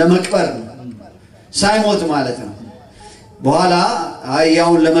ለመቅበር ሳይሞት ማለት ነው በኋላ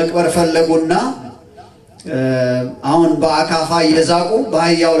አያውን ለመቅበር ፈለጉና አሁን በአካፋ የዛቁ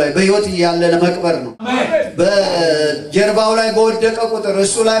በአያው ላይ በሕይወት ያለ ለመቅበር ነው በጀርባው ላይ በወደቀ ቁጥር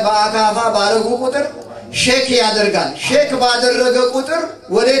እሱ ላይ በአካፋ ባረጉ ቁጥር ሼክ ያደርጋል ሼክ ባደረገ ቁጥር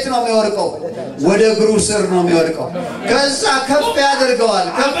ወዴት ነው የሚወርቀው ወደ እግሩ ስር ነው የሚወርቀው ከዛ ከፍ ያደርገዋል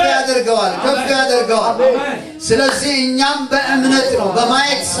ስለዚህ እኛም በእምነት ነው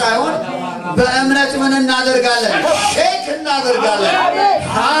በማየት ሳይሆን በእምነት ምን እናደርጋለን ሼክ እናደርጋለን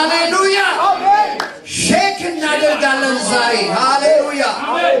ሃሌሉያ ሼክ እናደርጋለን ዛሬ ሃሌሉያ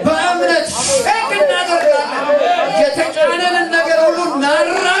በእምነት ሼክ እናደርጋለን የተጫነንን ነገር ሁሉ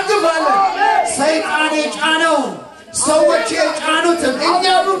እናራግፋለን ሰይጣን የጫነውን ሰዎች የጫኑትን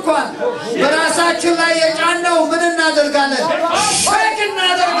እኛም እንኳን በራሳችን ላይ የጫነው ምን እናደርጋለን ሼክ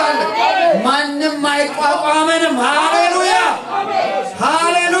እናደርጋለን ማንንም አይቋቋመንም ሃሌሉያ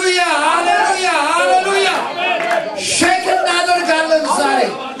ሃሌሉያ ሃሌሉያ ሃሌሉያ ሼክ እናደርጋለን ዛሬ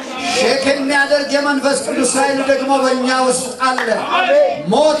ሼክ የሚያደርግ የመንፈስ ቅዱስ ኃይል ደግሞ በእኛ ውስጥ አለ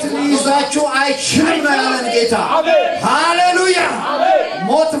ሞት ሊይዛችሁ አይችልም ያለን ጌታ ሃሌሉያ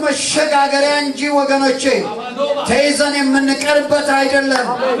ሞት መሸጋገሪያ እንጂ ወገኖቼ ተይዘን የምንቀርበት አይደለም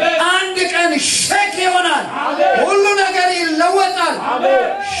አንድ ቀን ሼክ ይሆናል ሁሉ ነገር ይለወጣል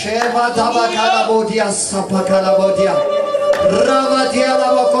ሼባ ታባካላ ቦዲያ ሳፓካላ ቦዲያ Ravadia la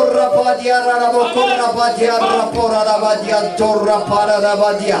corrapadia la corrapadia rapora la vadia torra para la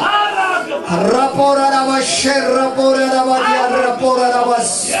vadia rapora la vasher rapora la vadia rapora la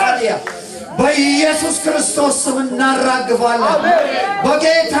vasadia በኢየሱስ ክርስቶስ ስም እናራግፋለን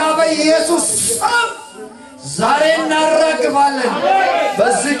በጌታ በኢየሱስ ስም ዛሬ እናራግፋለን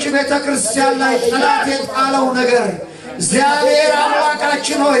በዚህች ቤተክርስቲያን ላይ ጠላት የጣለው ነገር እግዚአብሔር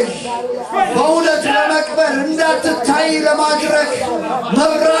አምላካችን ሆይ በእውነት ለመቅበር እንዳትታይ ለማድረግ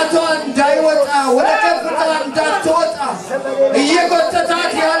መብራቷ እንዳይወጣ ወደ ከፍታ እንዳትወጣ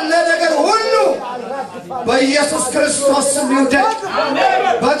እየጎተታት ያለ ነገር ሁሉ በኢየሱስ ክርስቶስ ስም ይውደቅ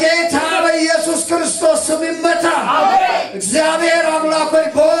በጌታ በኢየሱስ ክርስቶስ ስም ይመታ እግዚአብሔር አምላክ ሆይ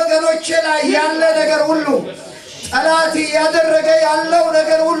በወገኖቼ ላይ ያለ ነገር ሁሉ ጠላት ያደረገ ያለው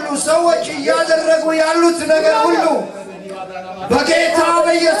ነገር ሁሉ ሰዎች ያደረጉ ያሉት ነገር ሁሉ በጌታ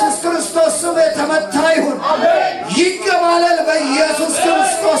በኢየሱስ ክርስቶስ ስም የተመታ ይሁን ይገባለል በኢየሱስ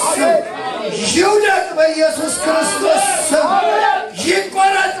ክርስቶስ ስም ይውደቅ በኢየሱስ ክርስቶስ ስም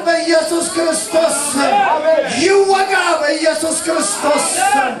በኢየሱስ ክርስቶስ ይወጋ በኢየሱስ ክርስቶስ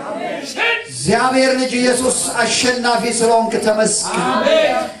እግዚአብሔር ልጅ ኢየሱስ አሸናፊ ስለሆንክ ተመስገን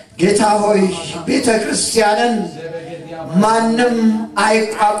ጌታ ሆይ ቤተ ክርስቲያንን ማንም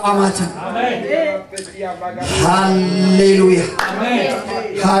አይቋቋማትም ሃሌሉያ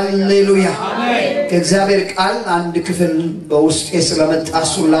ሃሌሉያ ከእግዚአብሔር ቃል አንድ ክፍል በውስጤ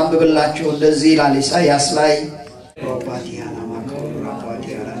ስለመጣሱ ላንብብላችሁ እንደዚህ ይላል ኢሳይያስ ላይ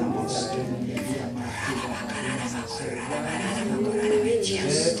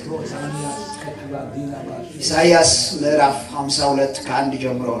ኢሳይያስ ምዕራፍ 52 ከአንድ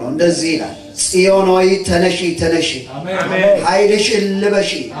ጀምሮ ነው እንደዚህ ይላል ጽዮን ሆይ ተነሺ ተነሺ ኃይልሽን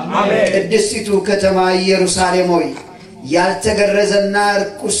ልበሺ ቅድስቲቱ ከተማ ኢየሩሳሌም ሆይ ያልተገረዘና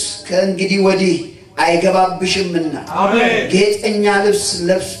ርኩስ ከእንግዲህ ወዲህ አይገባብሽምና ጌጠኛ ልብስ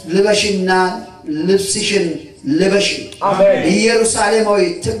ልበሽና ልብስሽን ልበሺ ኢየሩሳሌም ሆይ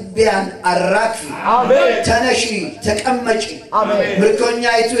ትቢያን አራግፊ ተነሺ ተቀመጪ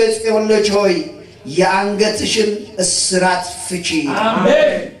ምርኮኛይቱ የጽዮን ልጅ ሆይ የአንገትሽን እስራት ፍቺ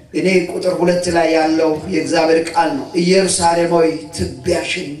እኔ ቁጥር 2 ላይ ያለው የእግዚአብሔር ቃል ነው ኢየሩሳሌም ሆይ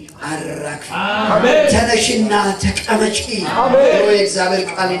ትቢያሽን አራግፊ ተነሽና ተቀመጪ የእግዚአብሔር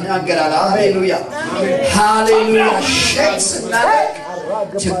ቃል ይናገራል ሃሌሉያ ሃሌሉያ ሸክስና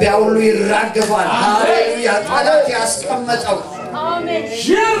ትቢያ ሁሉ ይራገፋል ሃሌሉያ ጠላት ያስቀመጠው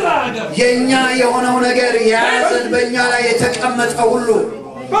የኛ የሆነው ነገር ያዘን በእኛ ላይ የተቀመጠው ሁሉ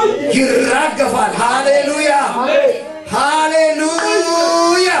ይራገፋል ሃሌሉያ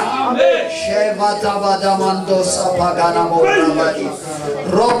ሃሌሉያ ሸቫታ ባዳማንዶ ሳፓጋና ሞራባዲ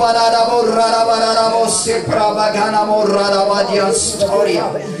ሮባላዳ ሞራባላዳ ሞሴፕራባጋና ሞራባዲ ስቶሪያ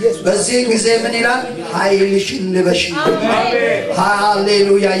በዚህ ጊዜ ምን ይላል ኃይልሽን ልበሺ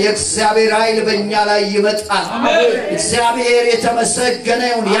ሃሌሉያ የእግዚአብሔር ኃይል በእኛ ላይ ይመጣል እግዚአብሔር የተመሰገነ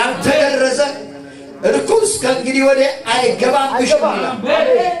ይሁን ያልተገረዘ ርኩስ ከእንግዲህ ወዲህ አይገባብሽም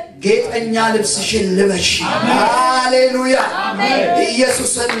ጌጠኛ ልብስሽን ልበሺ ሃሌሉያ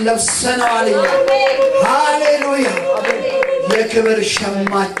ኢየሱስን ለብሰነዋል ሃሌሉያ የክብር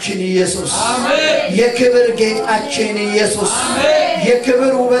ሸማችን ኢየሱስ የክብር ጌጣችን ኢየሱስ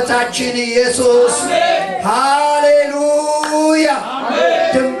የክብር ውበታችን ኢየሱስ ሃሌሉያ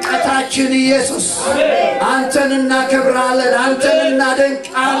ድምቀታችን ኢየሱስ አንተን እናከብራለን አንተን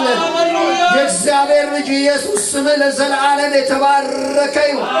እናደንቃለን የእግዚአብሔር ልጅ ኢየሱስ ስም ለዘላለም የተባረከ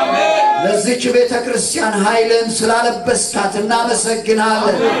ይሁን ለዚህች ቤተ ክርስቲያን ኃይልን ስላለበስካት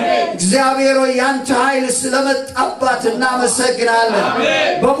እናመሰግናለን እግዚአብሔር ሆይ ያንተ ኃይል ስለመጣባት እናመሰግናለን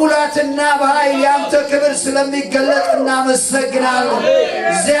በሙላትና በኃይል ያንተ ክብር ስለሚገለጥ እናመሰግናለን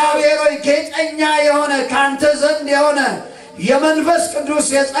እግዚአብሔር ሆይ ጌጠኛ የሆነ ካንተ ዘንድ የሆነ የመንፈስ ቅዱስ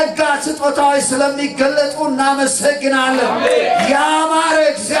የጸጋ ስጦታዎች ስለሚገለጡ እናመሰግናለን ያማረ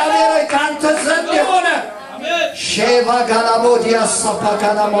እግዚአብሔር ሆይ ካንተ ዘንድ የሆነ ሼቫ ጋላቦዲያ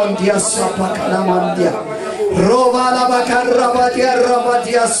ሳፓካናሞንዲያ ሳፓካናማንዲያ ሮባላ ባካራባዲያ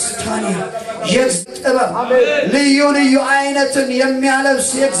ራባዲያ ስታኒያ የጥበብ ልዩ ልዩ አይነትን የሚያለብስ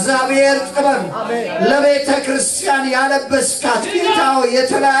የእግዚአብሔር ጥበብ ለቤተ ክርስቲያን ያለበስካት ጌታው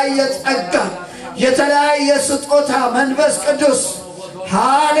የተለያየ ጸጋ የተለያየ ስጦታ መንፈስ ቅዱስ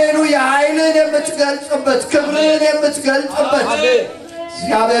ሃሌሉያ ኃይልን የምትገልጽበት ክብርን የምትገልጽበት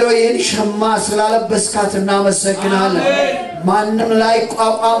እግዚአብሔር ሆይ ሸማ ስላለበስካት እናመሰግናለን ማንም ላይ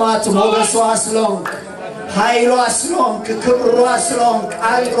ቋቋማት ሞገሷ ስለሆንክ ኃይሏ ስለሆንክ ክብሯ ስለሆንክ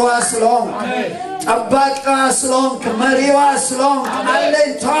አጥሯ ስለሆንክ ጠባቂዋ ስለሆንክ መሪዋ ስለሆንክ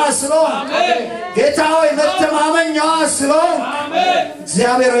አለኝታዋ ስለሆንክ ጌታ ሆይ መተማመኛዋ ስለሆንክ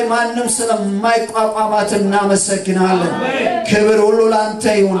እግዚአብሔር ሆይ ማንም ስለማይቋቋማት እናመሰግናለን ክብር ሁሉ ላንተ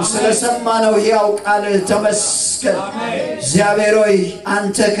ይሁን ስለሰማነው ሕያው ቃል ተመስገን እግዚአብሔር ሆይ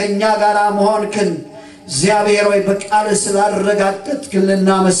አንተ ከኛ ጋር መሆንክን እግዚአብሔር ሆይ በቃል ስላረጋገጥክልን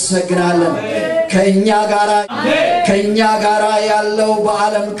እናመሰግናለን ከኛ ጋራ ያለው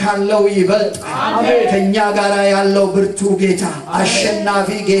በዓለም ካለው ይበልጣል ከኛ ጋራ ያለው ብርቱ ጌታ አሸናፊ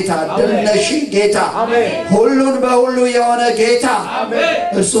ጌታ ድልነሺ ጌታ ሁሉን በሁሉ የሆነ ጌታ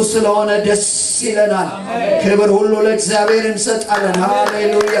እሱ ስለሆነ ደስ ይለናል ክብር ሁሉ ለእግዚአብሔር እንሰጣለን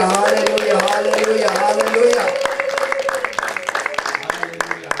ሃሌሉያ ሃሌሉያ ሃሌሉያ ሃሌሉያ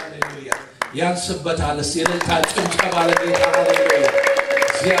ያንስበታል ሲልታ ጭንጨባ ለጌታ ሃሌሉያ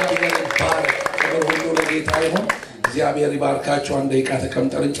እግዚአብሔር ይባርክ ክብር ሁሉ ለጌታ ይሁን እግዚአብሔር ይባርካችሁ አንድ ደቂቃ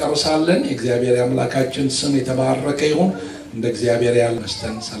ተቀምጠን እንጨርሳለን እግዚአብሔር ያምላካችን ስም የተባረከ ይሁን እንደ እግዚአብሔር ያለ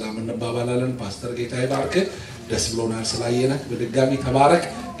መስተን ሰላም እንባባላለን ፓስተር ጌታ ይባርክ ደስ ብሎናል ስላየነህ በድጋሚ ተባረክ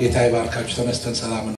ጌታ ይባርካችሁ ተነስተን ሰላም